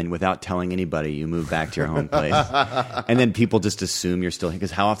lives here. And then without telling anybody, you move back to your home place. And then people just assume you're still here.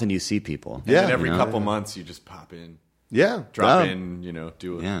 Because how often do you see people? And then every couple months, you just pop in, Yeah. drop in, you know,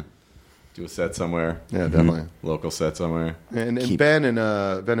 do a set somewhere. Yeah, definitely. Local set somewhere. And Ben and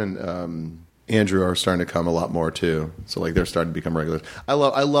Andrew are starting to come a lot more too. So like they're starting to become regulars. I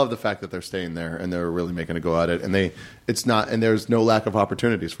love the fact that they're staying there and they're really making a go at it. And there's no lack of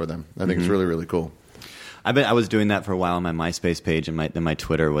opportunities for them. I think it's really, really cool. I was doing that for a while on my MySpace page, and my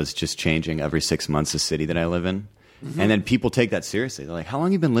Twitter was just changing every 6 months the city that I live in. And then people take that seriously. They're like, how long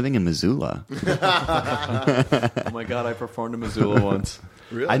have you been living in Missoula? Oh my God, I performed in Missoula once.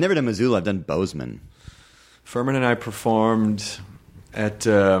 Really? I've never done Missoula. I've done Bozeman. Furman and I performed at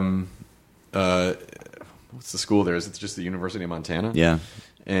what's the school there? Is it just the University of Montana? Yeah.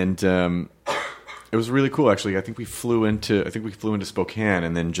 And it was really cool, actually. I think we flew into Spokane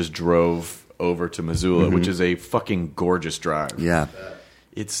and then just drove over to Missoula, which is a fucking gorgeous drive. Yeah.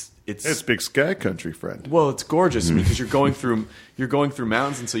 It's big sky country, friend. well, it's gorgeous because you're going through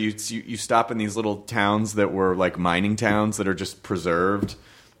mountains, and so you stop in these little towns that were like mining towns that are just preserved,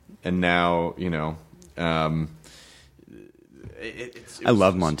 and now you know. I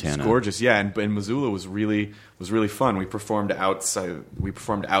love Montana. It's gorgeous, yeah. And Missoula was really fun. We performed outside,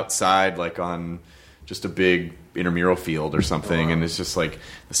 like on just a big intramural field or something, and it's just like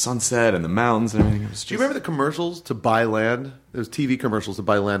the sunset and the mountains and everything. Do you remember the commercials to buy land? There's TV commercials to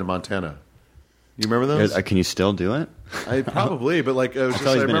buy land in Montana. You remember those? Can you still do it? I probably, but like it was It's just,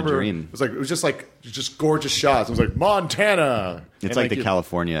 always I been a remember dream. it was just gorgeous shots. It was like Montana. It's And like the you-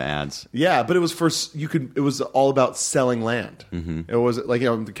 California ads. Yeah, but it was it was all about selling land. It was like, you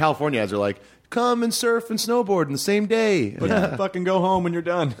know, the California ads are like, come and surf and snowboard in the same day. But fucking go home when you're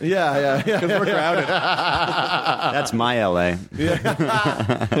done. Yeah. Because we're crowded. That's my LA.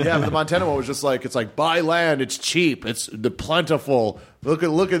 Yeah, but the Montana one was just like, it's like, buy land, it's cheap, it's plentiful. Look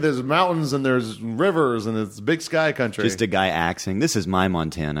at there's mountains and there's rivers and it's big sky country. Just a guy axing. This is my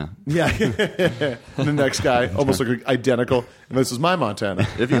Montana. Yeah. And the next guy, almost like identical. And this is my Montana.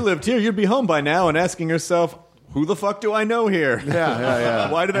 If you lived here, you'd be home by now and asking yourself, who the fuck do I know here? Yeah.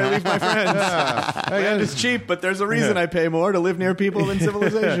 Why did I leave my friends? Land is cheap, but there's a reason I pay more to live near people in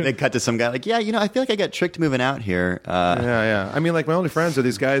civilization. They cut to some guy like, yeah, you know, I feel like I got tricked moving out here. Yeah. I mean, like, my only friends are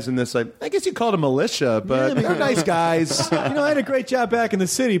these guys in this, like, I guess you call them militia, but they're nice guys. You know, I had a great job back in the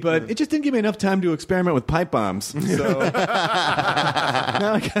city, but it just didn't give me enough time to experiment with pipe bombs. So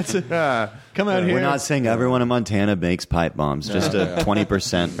now I got to come out here. We're not saying everyone in Montana makes pipe bombs, just a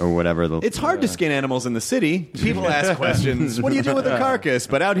 20% or whatever. It's hard to skin animals in the city. People ask questions. What do you do with a carcass?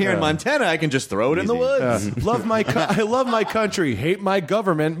 But out here in Montana, I can just throw it in the woods. I love my country, hate my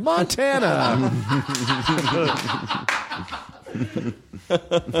government, Montana.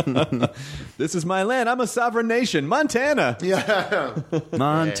 This is my land. I'm a sovereign nation. Montana. Yeah.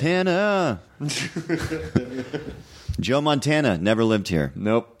 Montana. Joe Montana never lived here.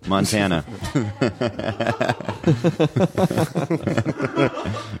 Nope. Montana.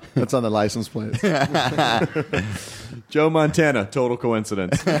 That's on the license plate. Joe Montana. Total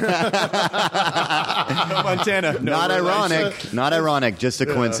coincidence. Joe Montana. No Not relation. ironic. Not ironic. Just a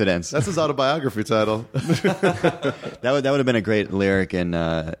coincidence. That's his autobiography title. That would have been a great lyric in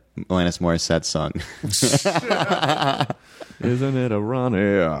Alanis Morissette's song. Isn't it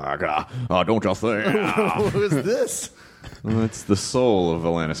ironic? Oh, don't you think? Who is this? Well, it's the soul of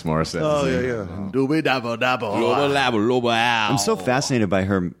Alanis Morissette. Oh, yeah. Doobie dabble dabble. I'm so fascinated by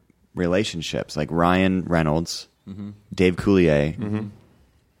her relationships, like Ryan Reynolds, Dave Coulier.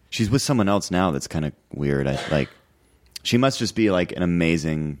 She's with someone else now that's kind of weird. She must just be like an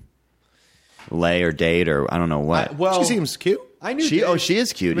amazing lay or date or I don't know what. She seems cute. I knew She Dave. she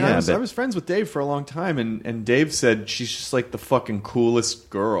is cute. I mean, Yeah, I was friends with Dave for a long time, and Dave said she's just like the fucking coolest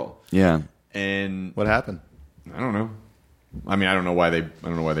girl. yeah. And What happened? I don't know. I mean, I don't know why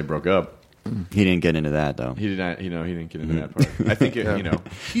they broke up. He didn't get into that though. He did not. He didn't get into that part. I think you know.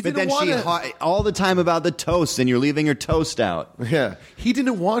 But then all the time about the toast, and you're leaving your toast out. Yeah. He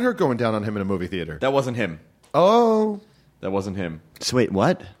didn't want her going down on him in a movie theater. That wasn't him. Oh. That wasn't him. So wait,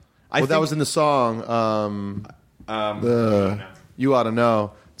 what? That was in the song. You ought to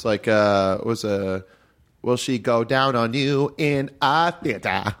know. It's like it was a will she go down on you in a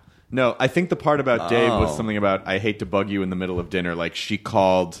theater? No, I think the part about Dave was something about I hate to bug you in the middle of dinner. Like she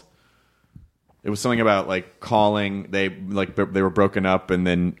called. It was something about like calling. They were broken up, and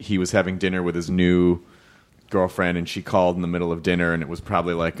then he was having dinner with his new girlfriend, and she called in the middle of dinner, and it was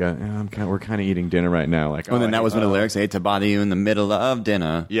probably like, we're kind of eating dinner right now. Like, and then that was one of the lyrics. I hate to bother you in the middle of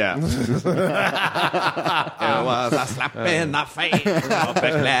dinner. Yeah. It was a slap in the face. So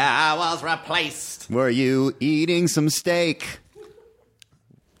quickly I was replaced. Were you eating some steak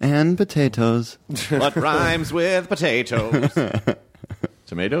and potatoes? What rhymes with potatoes?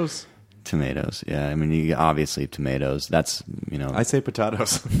 Tomatoes? Tomatoes, yeah. I mean, obviously tomatoes. That's, I say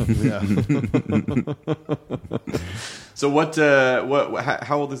potatoes. Yeah. So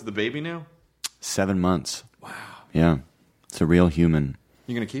how old is the baby now? 7 months. Wow. Yeah. It's a real human.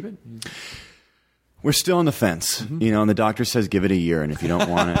 You going to keep it? We're still on the fence, and the doctor says give it a year, and if you don't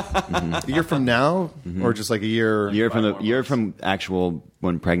want it, A year from now, or just like a year? Year from actual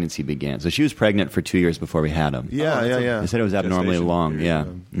when pregnancy began. So she was pregnant for 2 years before we had him. Yeah. They said it was abnormally long. Yeah,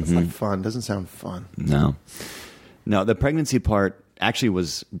 That's not fun. Doesn't sound fun. No. The pregnancy part actually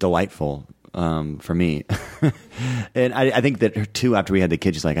was delightful for me, and I think that too. After we had the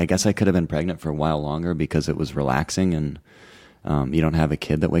kids, she's like, I guess I could have been pregnant for a while longer because it was relaxing, and you don't have a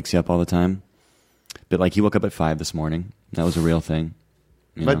kid that wakes you up all the time. But like he woke up at 5 this morning. That was a real thing.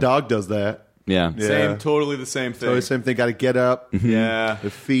 My dog does that. Yeah. Same, totally the same thing. Totally the same thing. Got to get up. Yeah. To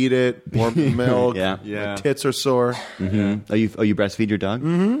feed it, warm the milk. Yeah. My tits are sore. Mm-hmm. You breastfeed your dog?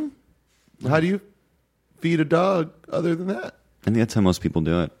 Mm-hmm. How do you feed a dog other than that? I think that's how most people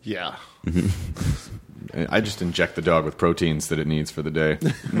do it. Yeah. I just inject the dog with proteins that it needs for the day.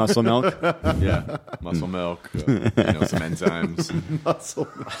 Muscle milk? Yeah. Muscle milk, some enzymes. Muscle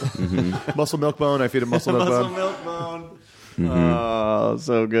milk. Muscle milk bone. I feed a muscle milk bone. Milk bone. Oh,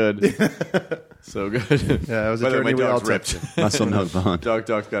 so good. So good. Yeah, it was a By the way, journey my we all dog's took. ripped. Muscle milk bone.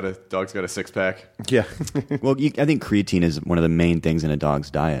 Dog's got a 6-pack. Yeah. Well, I think creatine is one of the main things in a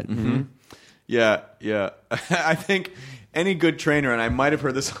dog's diet. Mm-hmm. Yeah. I think any good trainer, and I might have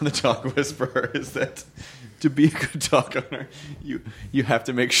heard this on the Dog Whisperer, is that to be a good dog owner, you have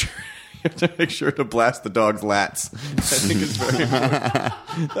to make sure to blast the dog's lats. I think it's very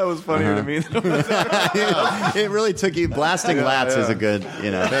important. That was funnier to me than it was. It really took you. Blasting lats is a good,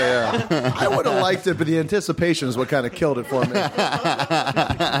 Yeah. I would have liked it, but the anticipation is what kind of killed it for me.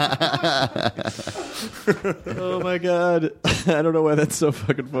 Oh my god! I don't know why that's so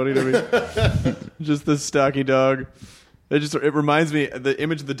fucking funny to me. Just this stocky dog. It reminds me. The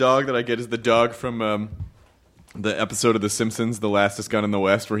image of the dog that I get is the dog from the episode of The Simpsons, The Lastest Gun in the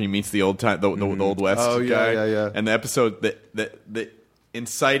West, where he meets the old West guy. Yeah. And the episode the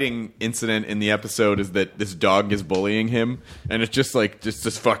inciting incident in the episode is that this dog is bullying him, and it's just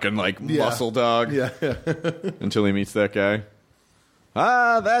this fucking muscle dog. Yeah. Until he meets that guy.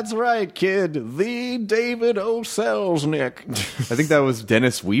 That's right, kid. The David O. Selznick. I think that was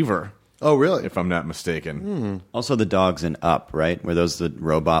Dennis Weaver. Oh, really? If I'm not mistaken. Also, the dogs in Up, right? Were those the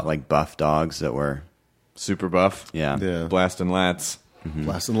robot buff dogs that were Super buff. Yeah. Blasting lats.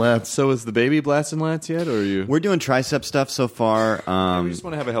 Blasting lats. So is the baby blasting lats yet, or are you? We're doing tricep stuff so far. We just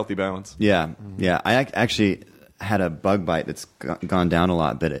want to have a healthy balance. Yeah. I actually had a bug bite that's gone down a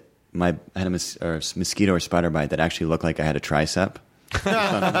lot, but I had a mosquito or spider bite that actually looked like I had a tricep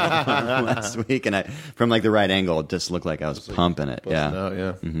last week, and from the right angle, it just looked like I was pumping it. Yeah. Oh,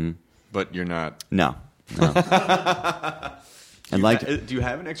 yeah. Mm-hmm. But you're not. No. Do you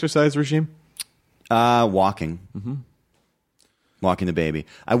have an exercise regime? Walking. Mm-hmm. Walking the baby.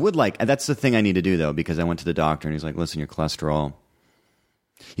 I would that's the thing I need to do, though, because I went to the doctor, and he's like, listen, your cholesterol.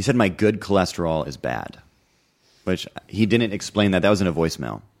 He said my good cholesterol is bad, which he didn't explain that. That was in a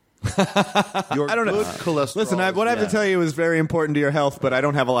voicemail. Your I don't know. good cholesterol. Listen, what I have to tell you is very important to your health, but I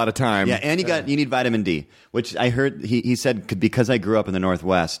don't have a lot of time. Yeah, and you need vitamin D, which I heard he said because I grew up in the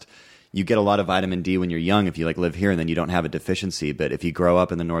Northwest, you get a lot of vitamin D when you're young if you live here, and then you don't have a deficiency. But if you grow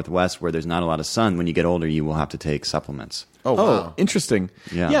up in the Northwest where there's not a lot of sun, when you get older, you will have to take supplements. Oh, wow. Interesting.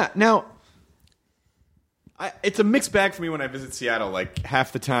 Yeah. Now, it's a mixed bag for me when I visit Seattle.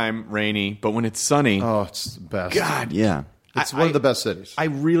 Half the time rainy, but when it's sunny, Oh, it's the best. God, Yeah. It's one of the best cities. I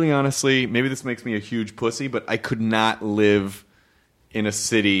really honestly, maybe this makes me a huge pussy, but I could not live in a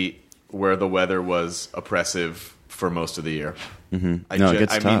city where the weather was oppressive for most of the year. Mm-hmm. It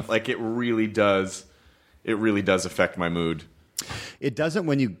gets tough. mean, it really does. It really does affect my mood. It doesn't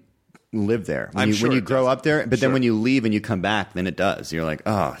when you live there. I'm sure when you it grow doesn't. up there, but Sure. then when you leave and you come back, then it does. You're like,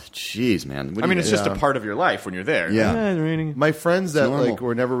 oh, jeez, man. What do you It's do? just a part of your life when you're there. Yeah. It's raining. My friends that normal.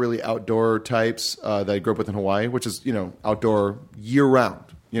 were never really outdoor types that I grew up with in Hawaii, which is outdoor year round.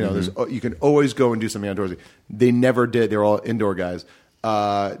 You know, you can always go and do something outdoorsy. They never did. They were all indoor guys.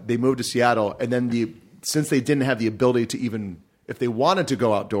 They moved to Seattle, and then since they didn't have the ability to even, if they wanted to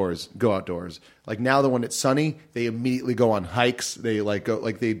go outdoors, go outdoors. Like now, when it's sunny, they immediately go on hikes. They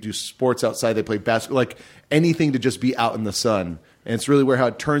they do sports outside. They play basketball, like anything to just be out in the sun. And it's really how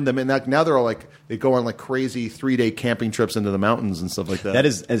it turned them in. Now they're all they go on crazy 3-day camping trips into the mountains and stuff like that. That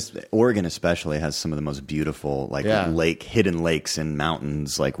is, as Oregon especially has some of the most beautiful hidden lakes and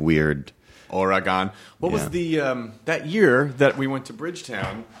mountains, weird. Oregon. What was the that year that we went to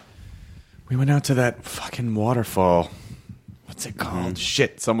Bridgetown? We went out to that fucking waterfall. What's it called?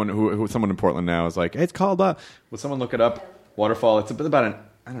 Shit. Someone in Portland now is like, hey, it's called. Will someone look it up? Waterfall. It's about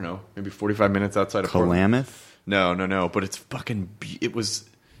I don't know, maybe 45 minutes outside of Portland. Klamath? No. But it's fucking.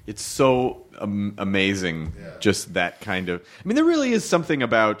 It's so amazing. Yeah. Just that kind of. I mean, there really is something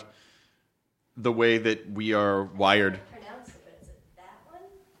about the way that we are wired. Pronounce it, but is it that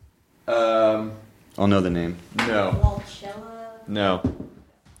one? I'll know the name. No. Walchella? No.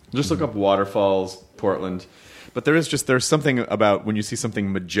 Just look up waterfalls, Portland. But there's something about when you see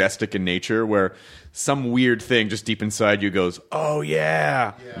something majestic in nature where some weird thing just deep inside you goes, oh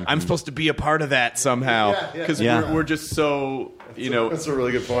yeah, I'm supposed to be a part of that somehow. Because we're just so, That's a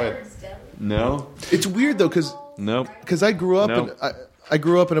really good point. No. It's weird though, because I grew up I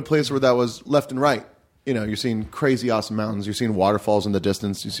grew up in a place where that was left and right. You're seeing crazy awesome mountains. You're seeing waterfalls in the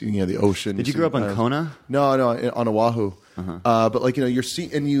distance. You see the ocean. Did you grow up on Kona? No, on Oahu. But you're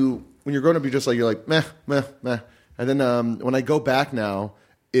seeing, and when you're growing up, you're like meh, meh, meh. And then when I go back now,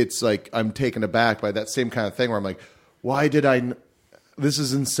 it's like I'm taken aback by that same kind of thing where I'm like, why did this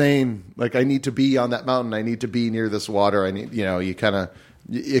is insane. I need to be on that mountain. I need to be near this water. I need, you can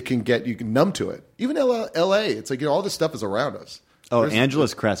numb to it. Even L.A., it's all this stuff is around us. Oh,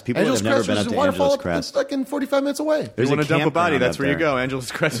 Angeles Crest. People have never been up to Angeles Crest. It's 45 minutes away. You want to dump a body, that's where you go.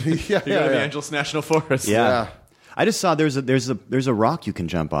 Angeles Crest. You go to the Angeles National Forest. Yeah. I just saw there's a rock you can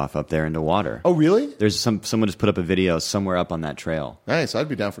jump off up there into water. Oh, really? There's someone just put up a video somewhere up on that trail. Nice, I'd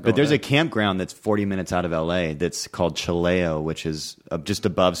be down for going. But there's a campground that's 40 minutes out of LA that's called Chileo, which is just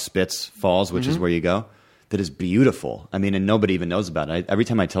above Spitz Falls, which is where you go. That is beautiful. I mean, and nobody even knows about it. Every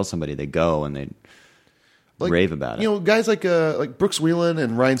time I tell somebody, they go and they rave about it. Guys like Brooks Wheelan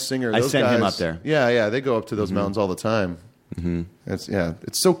and Ryan Singer. I sent him up there. Yeah, they go up to those mountains all the time. Mm-hmm.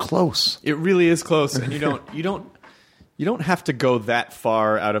 It's so close. It really is close, and you don't have to go that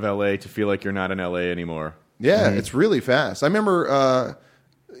far out of LA to feel like you're not in LA anymore. Yeah, it's really fast. I remember,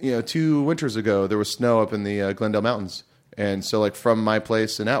 2 winters ago there was snow up in the Glendale Mountains, and so from my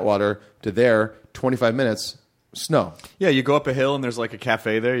place in Atwater to there, 25 minutes. Snow. Yeah, you go up a hill and there's a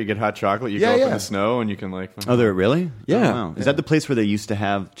cafe there. You get hot chocolate. You go up in the snow and you can Oh, there really? Yeah. Oh, wow. Is that the place where they used to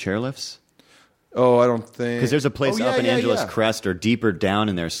have chairlifts? Oh, I don't think. Because there's a place up in Angeles Crest or deeper down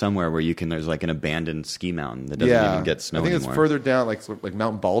in there somewhere where there's an abandoned ski mountain that doesn't even get snow anymore. I think it's further down, like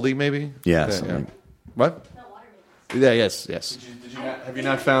Mount Baldy, maybe. Yeah. What? Yeah. Yes. Have you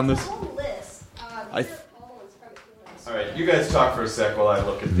not found this? Whole list. All right, you guys talk for a sec while I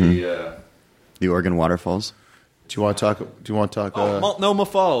look at the Oregon waterfalls. Do you want to talk? Multnomah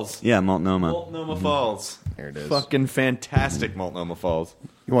Falls. Yeah, Multnomah. Multnomah Falls. There it is. Fucking fantastic, Multnomah Falls.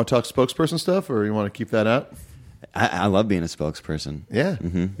 You want to talk spokesperson stuff, or you want to keep that out? I love being a spokesperson. Yeah,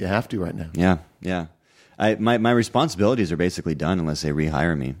 you have to right now. Yeah. My responsibilities are basically done unless they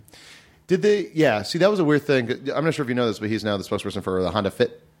rehire me. Did they? Yeah. See, that was a weird thing. I'm not sure if you know this, but he's now the spokesperson for the Honda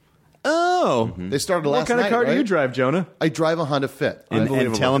Fit. Oh, they started last night. What kind of car right? do you drive, Jonah? I drive a Honda Fit.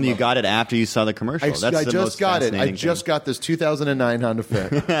 And tell him you got it after you saw the commercial. I just got it. I just got this 2009 Honda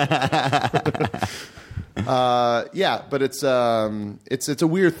Fit. But it's a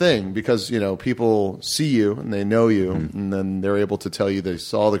weird thing because people see you and they know you, and then they're able to tell you they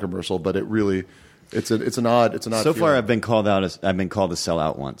saw the commercial. But it really, it's an odd. So feeling. Far, I've been called to sell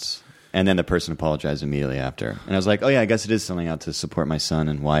out once. And then the person apologized immediately after. And I was like, oh, yeah, I guess it is selling out to support my son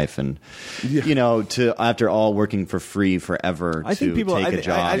and wife. And, to after all working for free forever take a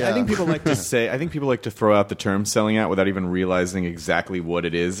job. I think people like to say, I think people like to throw out the term selling out without even realizing exactly what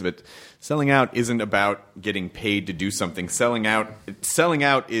it is. But selling out isn't about getting paid to do something. Selling out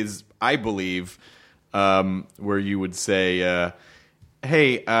is, I believe, where you would say,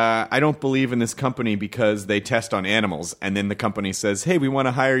 hey, I don't believe in this company because they test on animals. And then the company says, hey, we want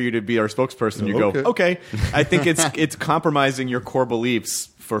to hire you to be our spokesperson. You go, okay. I think it's compromising your core beliefs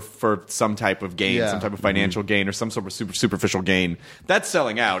for some type of gain, some type of financial gain or some sort of superficial gain. That's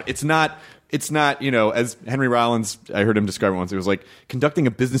selling out. It's not it's not, as Henry Rollins, I heard him describe it once. It was like conducting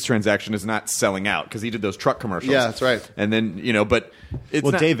a business transaction is not selling out because he did those truck commercials. Yeah, that's right. And then, but it's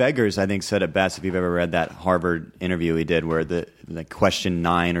Well, not, Dave Eggers, I think, said it best. If you've ever read that Harvard interview he did, where the question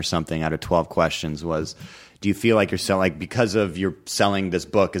 9 or something out of 12 questions was, do you feel like you're selling, because of you're selling this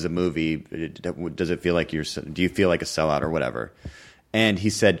book as a movie? Does it feel like do you feel like a sellout or whatever? And he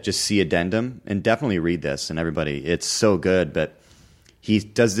said, just see addendum and definitely read this. And everybody, it's so good, but he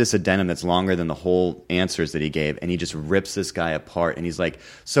does this addendum that's longer than the whole answers that he gave, and he just rips this guy apart. And he's like,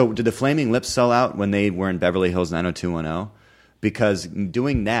 so did the Flaming Lips sell out when they were in Beverly Hills 90210? Because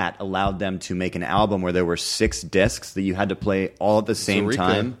doing that allowed them to make an album where there were 6 discs that you had to play all at the same Eureka.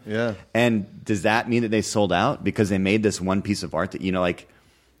 time. Yeah. And does that mean that they sold out? Because they made this one piece of art that,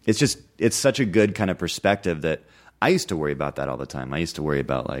 it's such a good kind of perspective that I used to worry about that all the time. I used to worry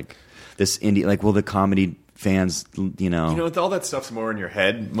about this indie, will the comedy fans, with all that stuff's more in your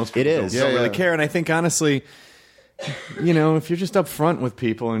head. Most people It is. don't Yeah, really yeah. care. And I think, honestly, if you're just upfront with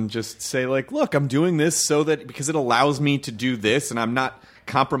people and just say, look, I'm doing this because it allows me to do this, and I'm not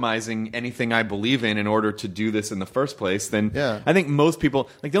compromising anything I believe in order to do this in the first place, then I think most people,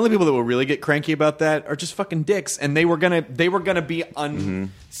 the only people that will really get cranky about that are just fucking dicks, and they were gonna be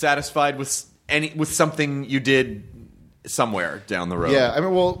unsatisfied with something you did somewhere down the road. Yeah, I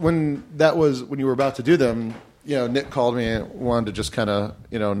mean, well, when you were about to do them, Nick called me and wanted to just kind of,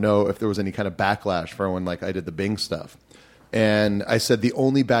 know if there was any kind of backlash for when I did the Bing stuff. And I said the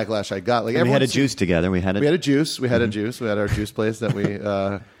only backlash I got, we had a juice together. We had a juice. We had a juice. We had our juice place that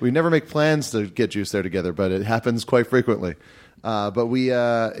we never make plans to get juice there together, but it happens quite frequently. But he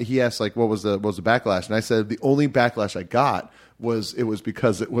asked what was the backlash, and I said the only backlash I got was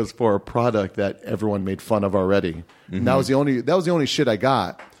because it was for a product that everyone made fun of already. Mm-hmm. And that was the only shit I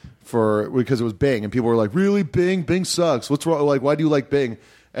got because it was Bing, and people were like, really, Bing? Bing sucks. What's wrong? Why do you like Bing?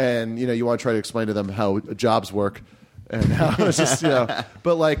 And you want to try to explain to them how jobs work and how it's just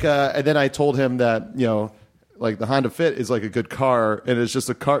but and then I told him that the Honda Fit is a good car, and it's just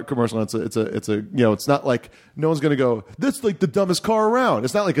a car commercial. And it's it's not no one's gonna go, this is the dumbest car around.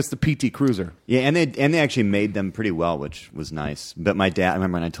 It's not like it's the PT Cruiser. Yeah, and they actually made them pretty well, which was nice. But my dad, I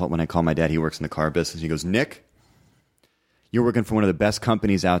remember when I called my dad, he works in the car business. He goes, Nick, you're working for one of the best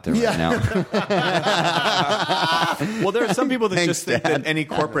companies out there right now. Well, there are some people that Thanks, just think Dad. that any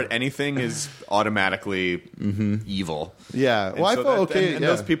corporate anything is automatically evil. Yeah, well, I felt okay. And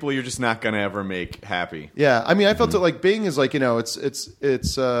those people you're just not going to ever make happy. Yeah, I mean, I felt it Bing is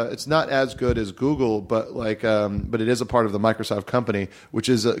it's not as good as Google, but but it is a part of the Microsoft company, which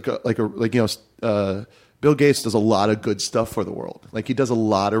is Bill Gates does a lot of good stuff for the world. He does a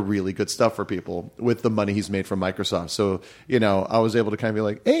lot of really good stuff for people with the money he's made from Microsoft. So, I was able to kind of be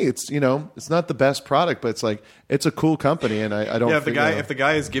like, hey, it's not the best product, but it's a cool company, and I don't. Yeah, if the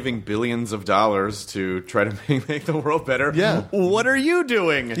guy is giving billions of dollars to try to make the world better, what are you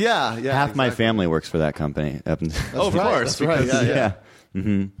doing? Yeah, Half my family works for that company. Of course, that's right. because- Yeah.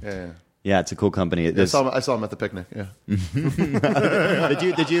 Mm-hmm. Yeah. Yeah, it's a cool company. I saw him at the picnic. Yeah.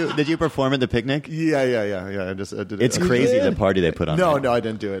 Did you perform at the picnic? Yeah. I did. It's crazy the party they put on. No, there. I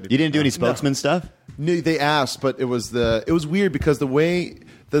didn't do it. You didn't do any spokesman stuff? No, they asked, but it was weird because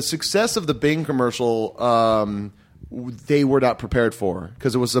the success of the Bing commercial, they were not prepared for,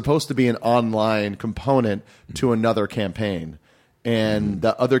 because it was supposed to be an online component to another campaign. And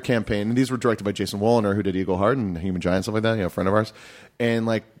the other campaign, and these were directed by Jason Woliner, who did Eagle Heart and Human Giant, stuff like that, a friend of ours. And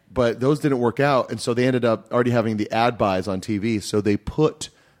but those didn't work out, and so they ended up already having the ad buys on TV. So they put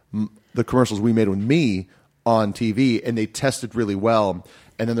the commercials we made with me on TV, and they tested really well.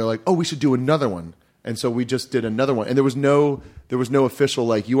 And then they're like, "Oh, we should do another one." And so we just did another one. And there was no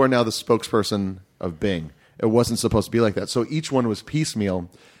official you are now the spokesperson of Bing. It wasn't supposed to be like that. So each one was piecemeal.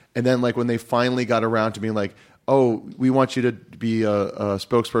 And then when they finally got around to being like, "Oh, we want you to be a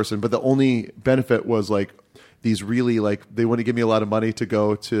spokesperson," but the only benefit was these really they want to give me a lot of money to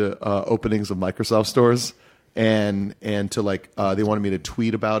go to openings of Microsoft stores, and to they wanted me to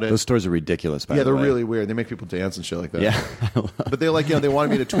tweet about it. Those stores are ridiculous. By the way, they're really weird. They make people dance and shit like that. Yeah, but they they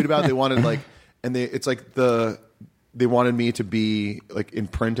wanted me to tweet about it. They wanted they wanted me to be in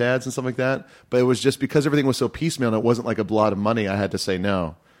print ads and stuff like that. But it was just because everything was so piecemeal and it wasn't a lot of money. I had to say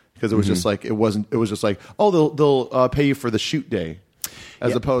no, because it was just it wasn't. It was just they'll pay you for the shoot day.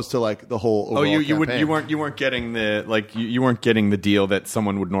 As opposed to the whole overall campaign. you weren't getting the you weren't getting the deal that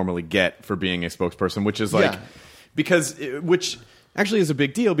someone would normally get for being a spokesperson, which is which actually is a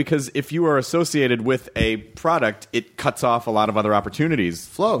big deal, because if you are associated with a product, it cuts off a lot of other opportunities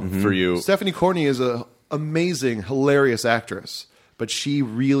for you. Stephanie Courtney is an amazing, hilarious actress, but she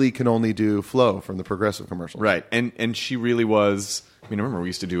really can only do Flo from the Progressive commercials. Right, and she really was I mean, I remember we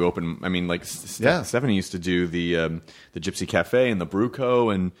used to do open. I mean, like Yeah. Stephanie used to do the Gypsy Cafe and the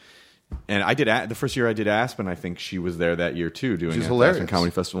Bruco, and I did the first year I did Aspen. I think she was there that year too, doing She's the hilarious. Aspen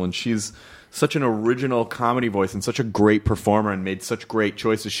Comedy Festival, and she's such an original comedy voice and such a great performer, and made such great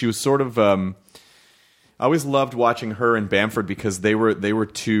choices. She was sort of. I always loved watching her and Bamford because they were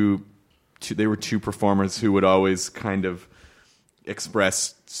two performers who would always kind of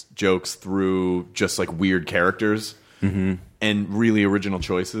express jokes through just like weird characters and really original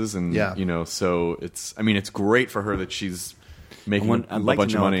choices, and so it's great for her that she's making I'd a like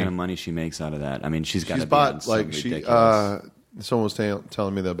bunch to of know money. what kind of money she makes out of that. I mean, she's got She's to bought like ridiculous. someone was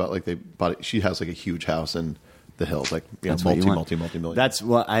telling me that about like they bought it. She has like a huge house in the hills, like That's what you want. multi-million. That's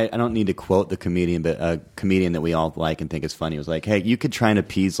what I don't need to quote the comedian, but a comedian that we all like and think is funny was like, "Hey, you could try and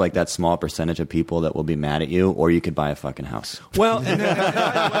appease like that small percentage of people that will be mad at you, or you could buy a fucking house." Well, and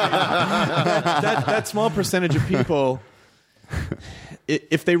that small percentage of people,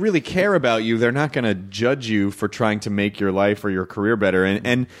 if they really care about you, they're not going to judge you for trying to make your life or your career better.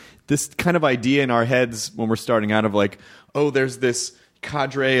 And this kind of idea in our heads when we're starting out of like, oh, there's this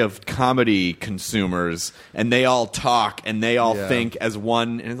cadre of comedy consumers and they all talk and they all think as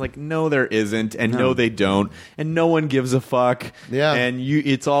one, and it's like, no, there isn't, and no, they don't, and no one gives a fuck, and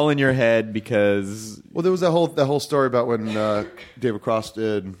it's all in your head because there was that whole story about when David Cross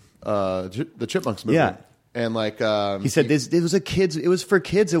did the Chipmunks movie. And like he said, it was it was for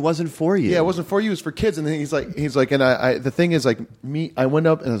kids. It wasn't for you. Yeah, it wasn't for you. It was for kids. And then he's like, and I the thing is, like I went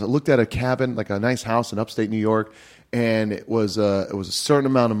up and I looked at a cabin, like a nice house in upstate New York, and it was a certain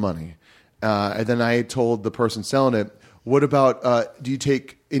amount of money. And then I told the person selling it, "What about? Do you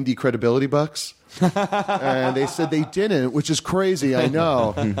take indie credibility bucks?" And they said they didn't, which is crazy. I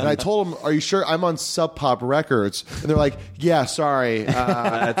know. And I told them, "Are you sure?" I'm on Sub Pop Records, and they're like, "Yeah, sorry,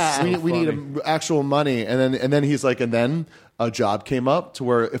 we need actual money." And then he's like, and then a job came up to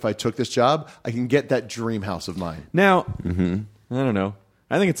where if I took this job, I can get that dream house of mine. Now, I don't know.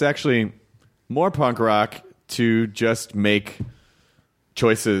 I think it's actually more punk rock to just make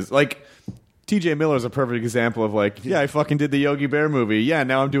choices like. TJ Miller is a perfect example of like, I fucking did the Yogi Bear movie. Yeah,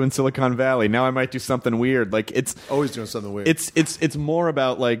 now I'm doing Silicon Valley. Now I might do something weird. Like it's always doing something weird. It's more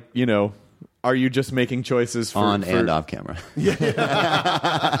about like, are you just making choices on and off camera?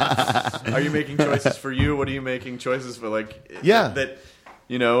 Are you making choices for you? What are you making choices for? Like that.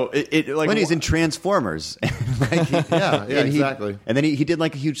 Like when he's in Transformers. Exactly. And then he did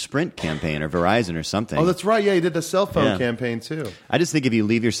like a huge Sprint campaign or Verizon or something. Oh, that's right. Yeah, he did the cell phone campaign too. I just think if you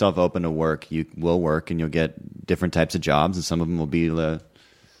leave yourself open to work, you will work and you'll get different types of jobs, and some of them will be the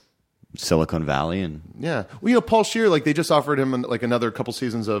Silicon Valley. And well, Paul Scheer, like they just offered him like another couple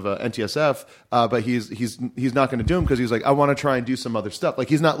seasons of NTSF, but he's not going to do them because he's like, I want to try and do some other stuff. Like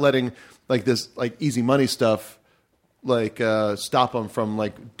he's not letting like this like easy money stuff like stop him from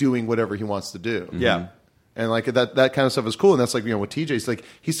like doing whatever he wants to do. And like that kind of stuff is cool. And that's like, with TJ's like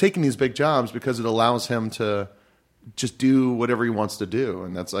he's taking these big jobs because it allows him to just do whatever he wants to do.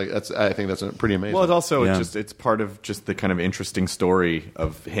 And I think that's pretty amazing. Well, it's also it's part of just the kind of interesting story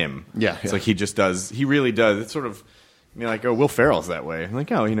of him. It's like he really does. It's sort of like, Will Ferrell's that way. I'm like,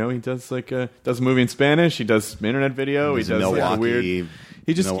 he does like does a movie in Spanish, he does internet video, he does Milwaukee, like weird.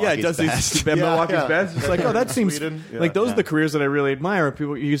 He just Milwaukee's does best. these Milwaukee's best. It's like, that seems like those are the careers that I really admire.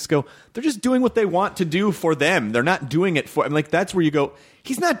 People, you just go, they're just doing what they want to do for them. They're not doing it for. I'm like, that's where you go.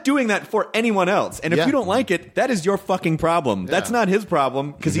 He's not doing that for anyone else. And if you don't like it, that is your fucking problem. That's not his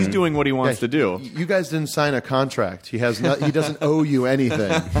problem because he's doing what he wants to do. You guys didn't sign a contract. He doesn't owe you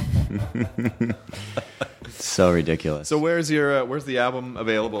anything. So ridiculous. So where's the album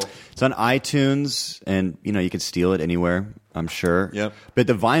available? It's on iTunes, and you can steal it anywhere, I'm sure. Yep. But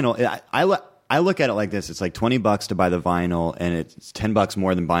the vinyl, I look at it like this: it's like $20 to buy the vinyl, and it's $10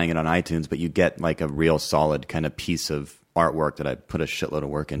 more than buying it on iTunes. But you get like a real solid kind of piece of artwork that I put a shitload of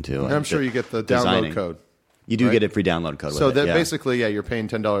work into. And I'm sure you get the designing. download code. You do get a free download code. So with that it, basically, you're paying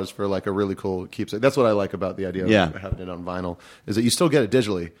 $10 for like a really cool keepsake. That's what I like about the idea of having it on vinyl, is that you still get it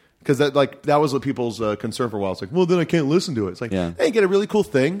digitally. Because that was what people's concern for a while. It's like, well, then I can't listen to it. It's like, hey, you get a really cool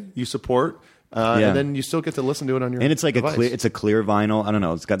thing you support, and then you still get to listen to it on your. And it's like device. it's a clear vinyl. I don't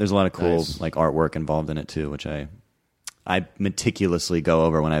know. There's a lot of cool like artwork involved in it too, which I meticulously go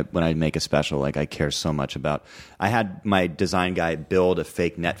over when I make a special. Like I care so much about. I had my design guy build a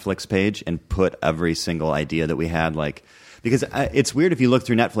fake Netflix page and put every single idea that we had, like, because it's weird if you look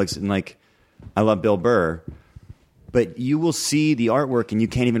through Netflix and like, I love Bill Burr. But you will see the artwork and you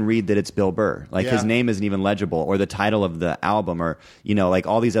can't even read that it's Bill Burr. Like his name isn't even legible, or the title of the album, or like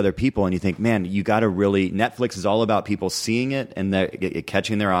all these other people. And you think, man, you got to really. Netflix is all about people seeing it and it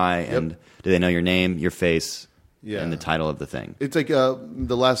catching their eye. And do they know your name, your face, in the title of the thing. It's like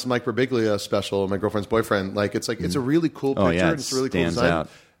the last Mike Birbiglia special, My Girlfriend's Boyfriend. Like it's a really cool picture. Yeah, and it's a really cool stands design. out.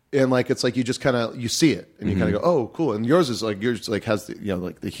 And like it's like you just kind of you see it and you kind of go, oh, cool. And yours has the, like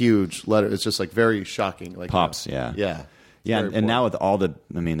the huge letter. It's just like very shocking. Like Pops, yeah. yeah. Yeah, Very and now boring. with all the,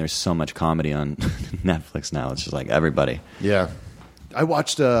 there's so much comedy on Netflix now. It's just like everybody. Yeah. I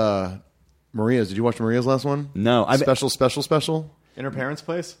watched Maria's. Did you watch Maria's last one? No, Special. In her parents'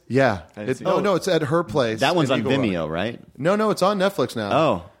 place? Yeah. I didn't see Oh that. no, it's at her place. That one's in on Eagle Rock. Vimeo, right? No, it's on Netflix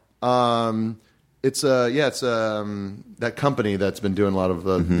now. Oh, It's that company that's been doing a lot of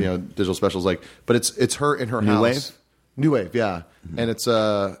digital specials. Like, but it's her in her New house. Wave? New Wave, yeah. And it's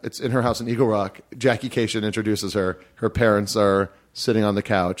in her house in Eagle Rock. Jackie Cation introduces her. Her parents are sitting on the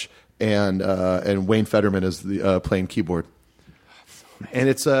couch, and Wayne Fetterman is playing keyboard. And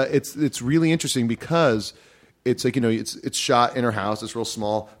it's really interesting because it's like it's shot in her house. It's real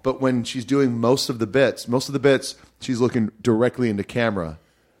small, but when she's doing most of the bits, she's looking directly into camera.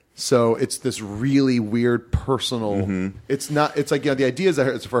 So it's this really weird personal. It's not. It's like the idea is that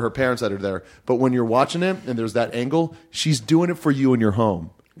it's for her parents that are there, but when you're watching it and there's that angle, she's doing it for you in your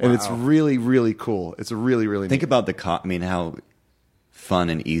home, and it's really really cool. It's a really really think neat. about how fun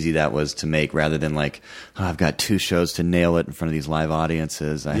and easy that was to make, rather than like, oh, I've got 2 shows to nail it in front of these live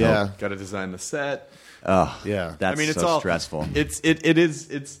audiences. I hope. Got to design the set. Oh, Yeah. That's it's so all stressful. It's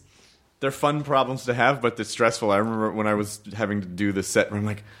they're fun problems to have, but it's stressful. I remember when I was having to do the set, where I'm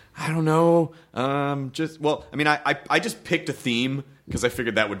like, I don't know, I just picked a theme because I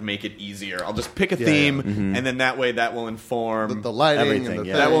figured that would make it easier. I'll just pick a theme, and then that way that will inform the lighting, everything, and the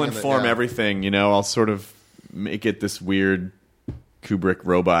yeah. that will thing, and inform everything. I'll sort of make it this weird Kubrick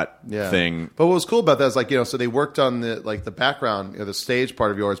robot thing. But what was cool about that is so they worked on the background, the stage part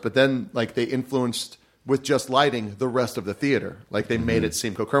of yours, but then they influenced with just lighting the rest of the theater. Like they made it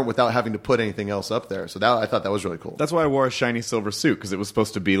seem coherent without having to put anything else up there. So I thought that was really cool. That's why I wore a shiny silver suit, because it was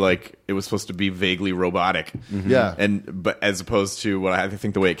supposed to be vaguely robotic. Yeah. But as opposed to what I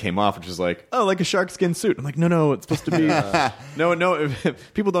think the way it came off, which is like a shark skin suit. I'm like, no, it's supposed to be no.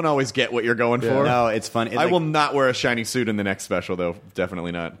 People don't always get what you're going for. No, it's fun. I will not wear a shiny suit in the next special, though.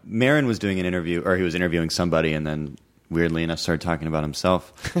 Definitely not. Marin was doing an interview, or he was interviewing somebody, and then weirdly enough started talking about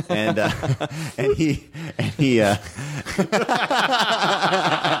himself, and he and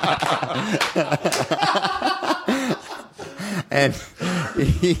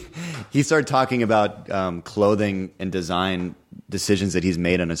he started talking about clothing and design decisions that he's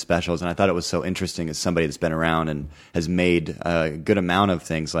made on his specials, and I thought it was so interesting as somebody that's been around and has made a good amount of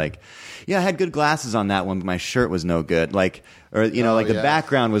things. Like, I had good glasses on that one, but my shirt was no good. The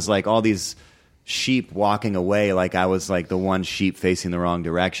background was like all these sheep walking away, like I was like the one sheep facing the wrong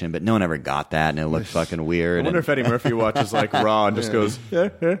direction, but no one ever got that, and it looked fucking weird. I wonder if Eddie Murphy watches like Raw and just goes,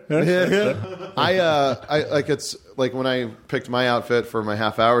 It's like when I picked my outfit for my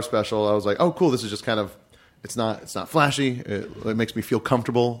half-hour special, I was like, oh, cool, this is just kind of, it's not flashy. It makes me feel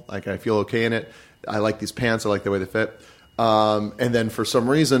comfortable. Like I feel okay in it. I like these pants. I like the way they fit. And then for some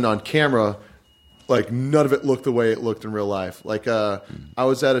reason on camera, none of it looked the way it looked in real life. I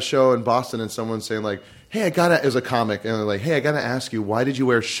was at a show in Boston and someone's saying hey, it was a comic, and they're like, hey, I gotta ask you, why did you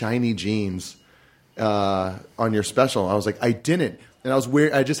wear shiny jeans on your special? I was like, I didn't. And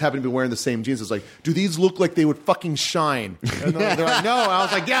I just happened to be wearing the same jeans. It's like, do these look like they would fucking shine? And they're like, no. I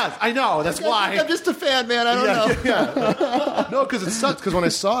was like, yes, I know. That's why. I'm just a fan, man. I don't know. Yeah. No, because it sucked. Because when I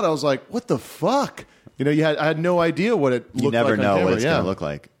saw it, I was like, what the fuck? I had no idea what it looked like. You never on know camera. what it's going to look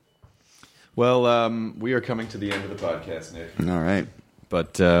like. Well, we are coming to the end of the podcast, Nick. All right.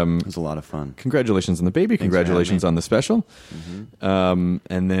 But It was a lot of fun. congratulations on the baby. Thanks for having Congratulations me. on the special. And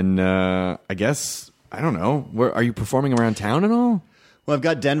then I guess, I don't know, are you performing around town at all? Well, I've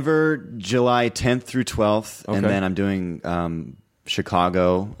got Denver July 10th through 12th, and Okay. then I'm doing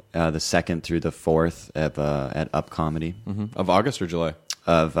Chicago the 2nd through the 4th at Up Comedy Of August or July?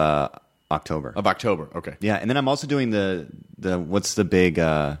 of October. Of October, okay. Yeah, and then I'm also doing the what's the big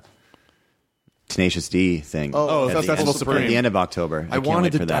Tenacious D thing. Oh, at Festival the end, Supreme. At the end of October. I can't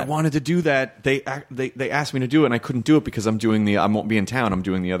wait for that. I wanted to do that. They asked me to do it, and I couldn't do it because I won't be in town. I'm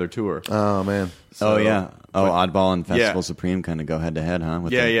doing the other tour. Oh, man. Oh yeah. Oh, but- Oddball and Festival Yeah. Supreme kind of go head to head, huh?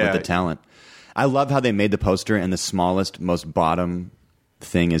 With Yeah, the, yeah. With the talent. I love how they made the poster, and the smallest, most bottom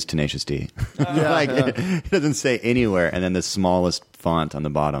thing is Tenacious D. It doesn't say anywhere, and then the smallest font on the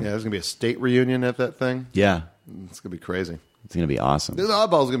bottom. Yeah, there's going to be a state reunion at that thing. Yeah. It's going to be crazy. It's gonna be awesome. The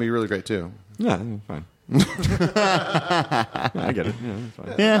Oddball is going to be really great, too. Yeah, fine. I get it. Yeah,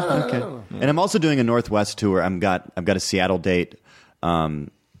 fine. Yeah, okay. And I'm also doing a Northwest tour. I've got a Seattle date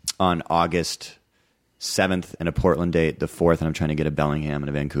on August 7th and a Portland date, the 4th, and I'm trying to get a Bellingham and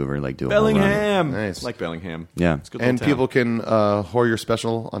a Vancouver, like do a whole run. Bellingham. Nice. Like Bellingham. Yeah. It's a good little And town. people can whore your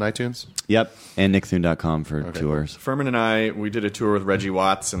special on iTunes? Yep. And nickthune.com for tours. Furman and I, we did a tour with Reggie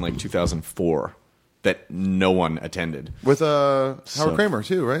Watts in like 2004 that no one attended. With Howard Kramer,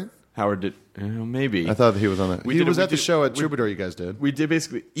 too, right? Howard did, maybe. I thought he was on that. We He did- was we at the did- show at we- Troubadour you guys did. We did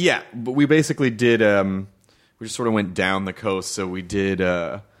basically, yeah, but we basically did, we just sort of went down the coast. So we did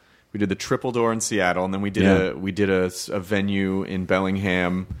the Triple Door in Seattle, and then we did a venue in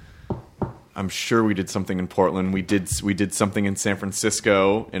Bellingham. I'm sure we did something in Portland. We did something in San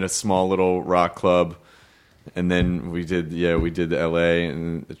Francisco in a small little rock club, and then we did the L.A.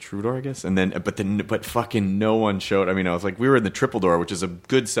 and the Troubadour, I guess. And then but fucking no one showed. I mean, I was like, we were in the Triple Door, which is a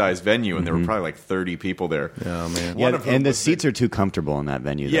good sized venue, and there were probably like 30 people there. Oh, man. Yeah, One of whom and the was seats are too comfortable in that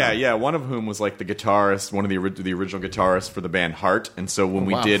venue. Though. Yeah. One of whom was like the guitarist, one of the original guitarists for the band Heart. And so when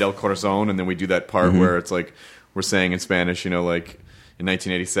we did El Corazon, and then we do that part where it's like we're saying in Spanish, like in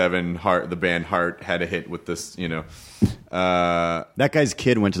 1987, the band Heart had a hit with this, That guy's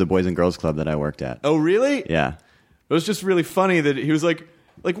kid went to the Boys and Girls Club that I worked at. Oh, really? Yeah. It was just really funny that he was like,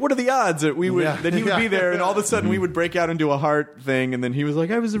 what are the odds that he would be there, and all of a sudden we would break out into a Heart thing, and then he was like,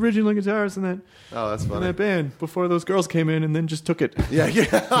 I was the original guitarist in that. Oh, that's In funny. that band before those girls came in and then just took it. Yeah.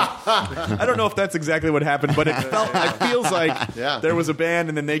 I don't know if that's exactly what happened, but it feels like there was a band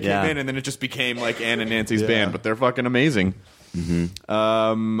and then they came in and then it just became like Ann and Nancy's band, but they're fucking amazing.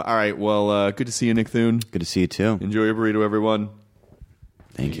 All right, well, good to see you, Nick Thune. Good to see you too. Enjoy your burrito, everyone.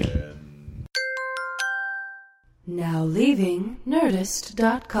 Thank you. Now leaving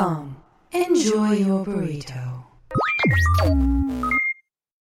Nerdist.com. Enjoy your burrito.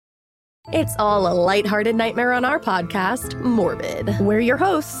 It's all a lighthearted nightmare on our podcast, Morbid. We're your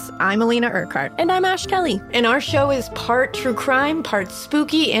hosts. I'm Alina Urquhart. And I'm Ash Kelly. And our show is part true crime, part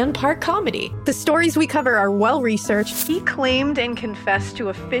spooky, and part comedy. The stories we cover are well-researched. He claimed and confessed to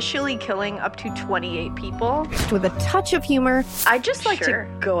officially killing up to 28 people with a touch of humor. I'd just like to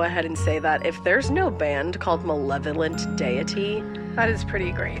go ahead and say that if there's no band called Malevolent Deity, that is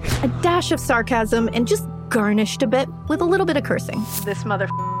pretty great. A dash of sarcasm and just garnished a bit with a little bit of cursing. This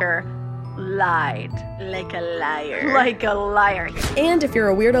motherfucker lied. Like a liar. Like a liar. And if you're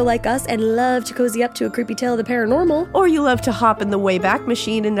a weirdo like us and love to cozy up to a creepy tale of the paranormal, Or you love to hop in the Wayback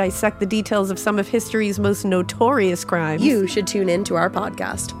Machine and dissect the details of some of history's most notorious crimes, you should tune in to our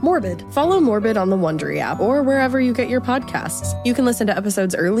podcast, Morbid. Follow Morbid on the Wondery app or wherever you get your podcasts. You can listen to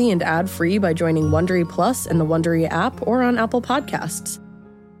episodes early and ad-free by joining Wondery Plus in the Wondery app or on Apple Podcasts.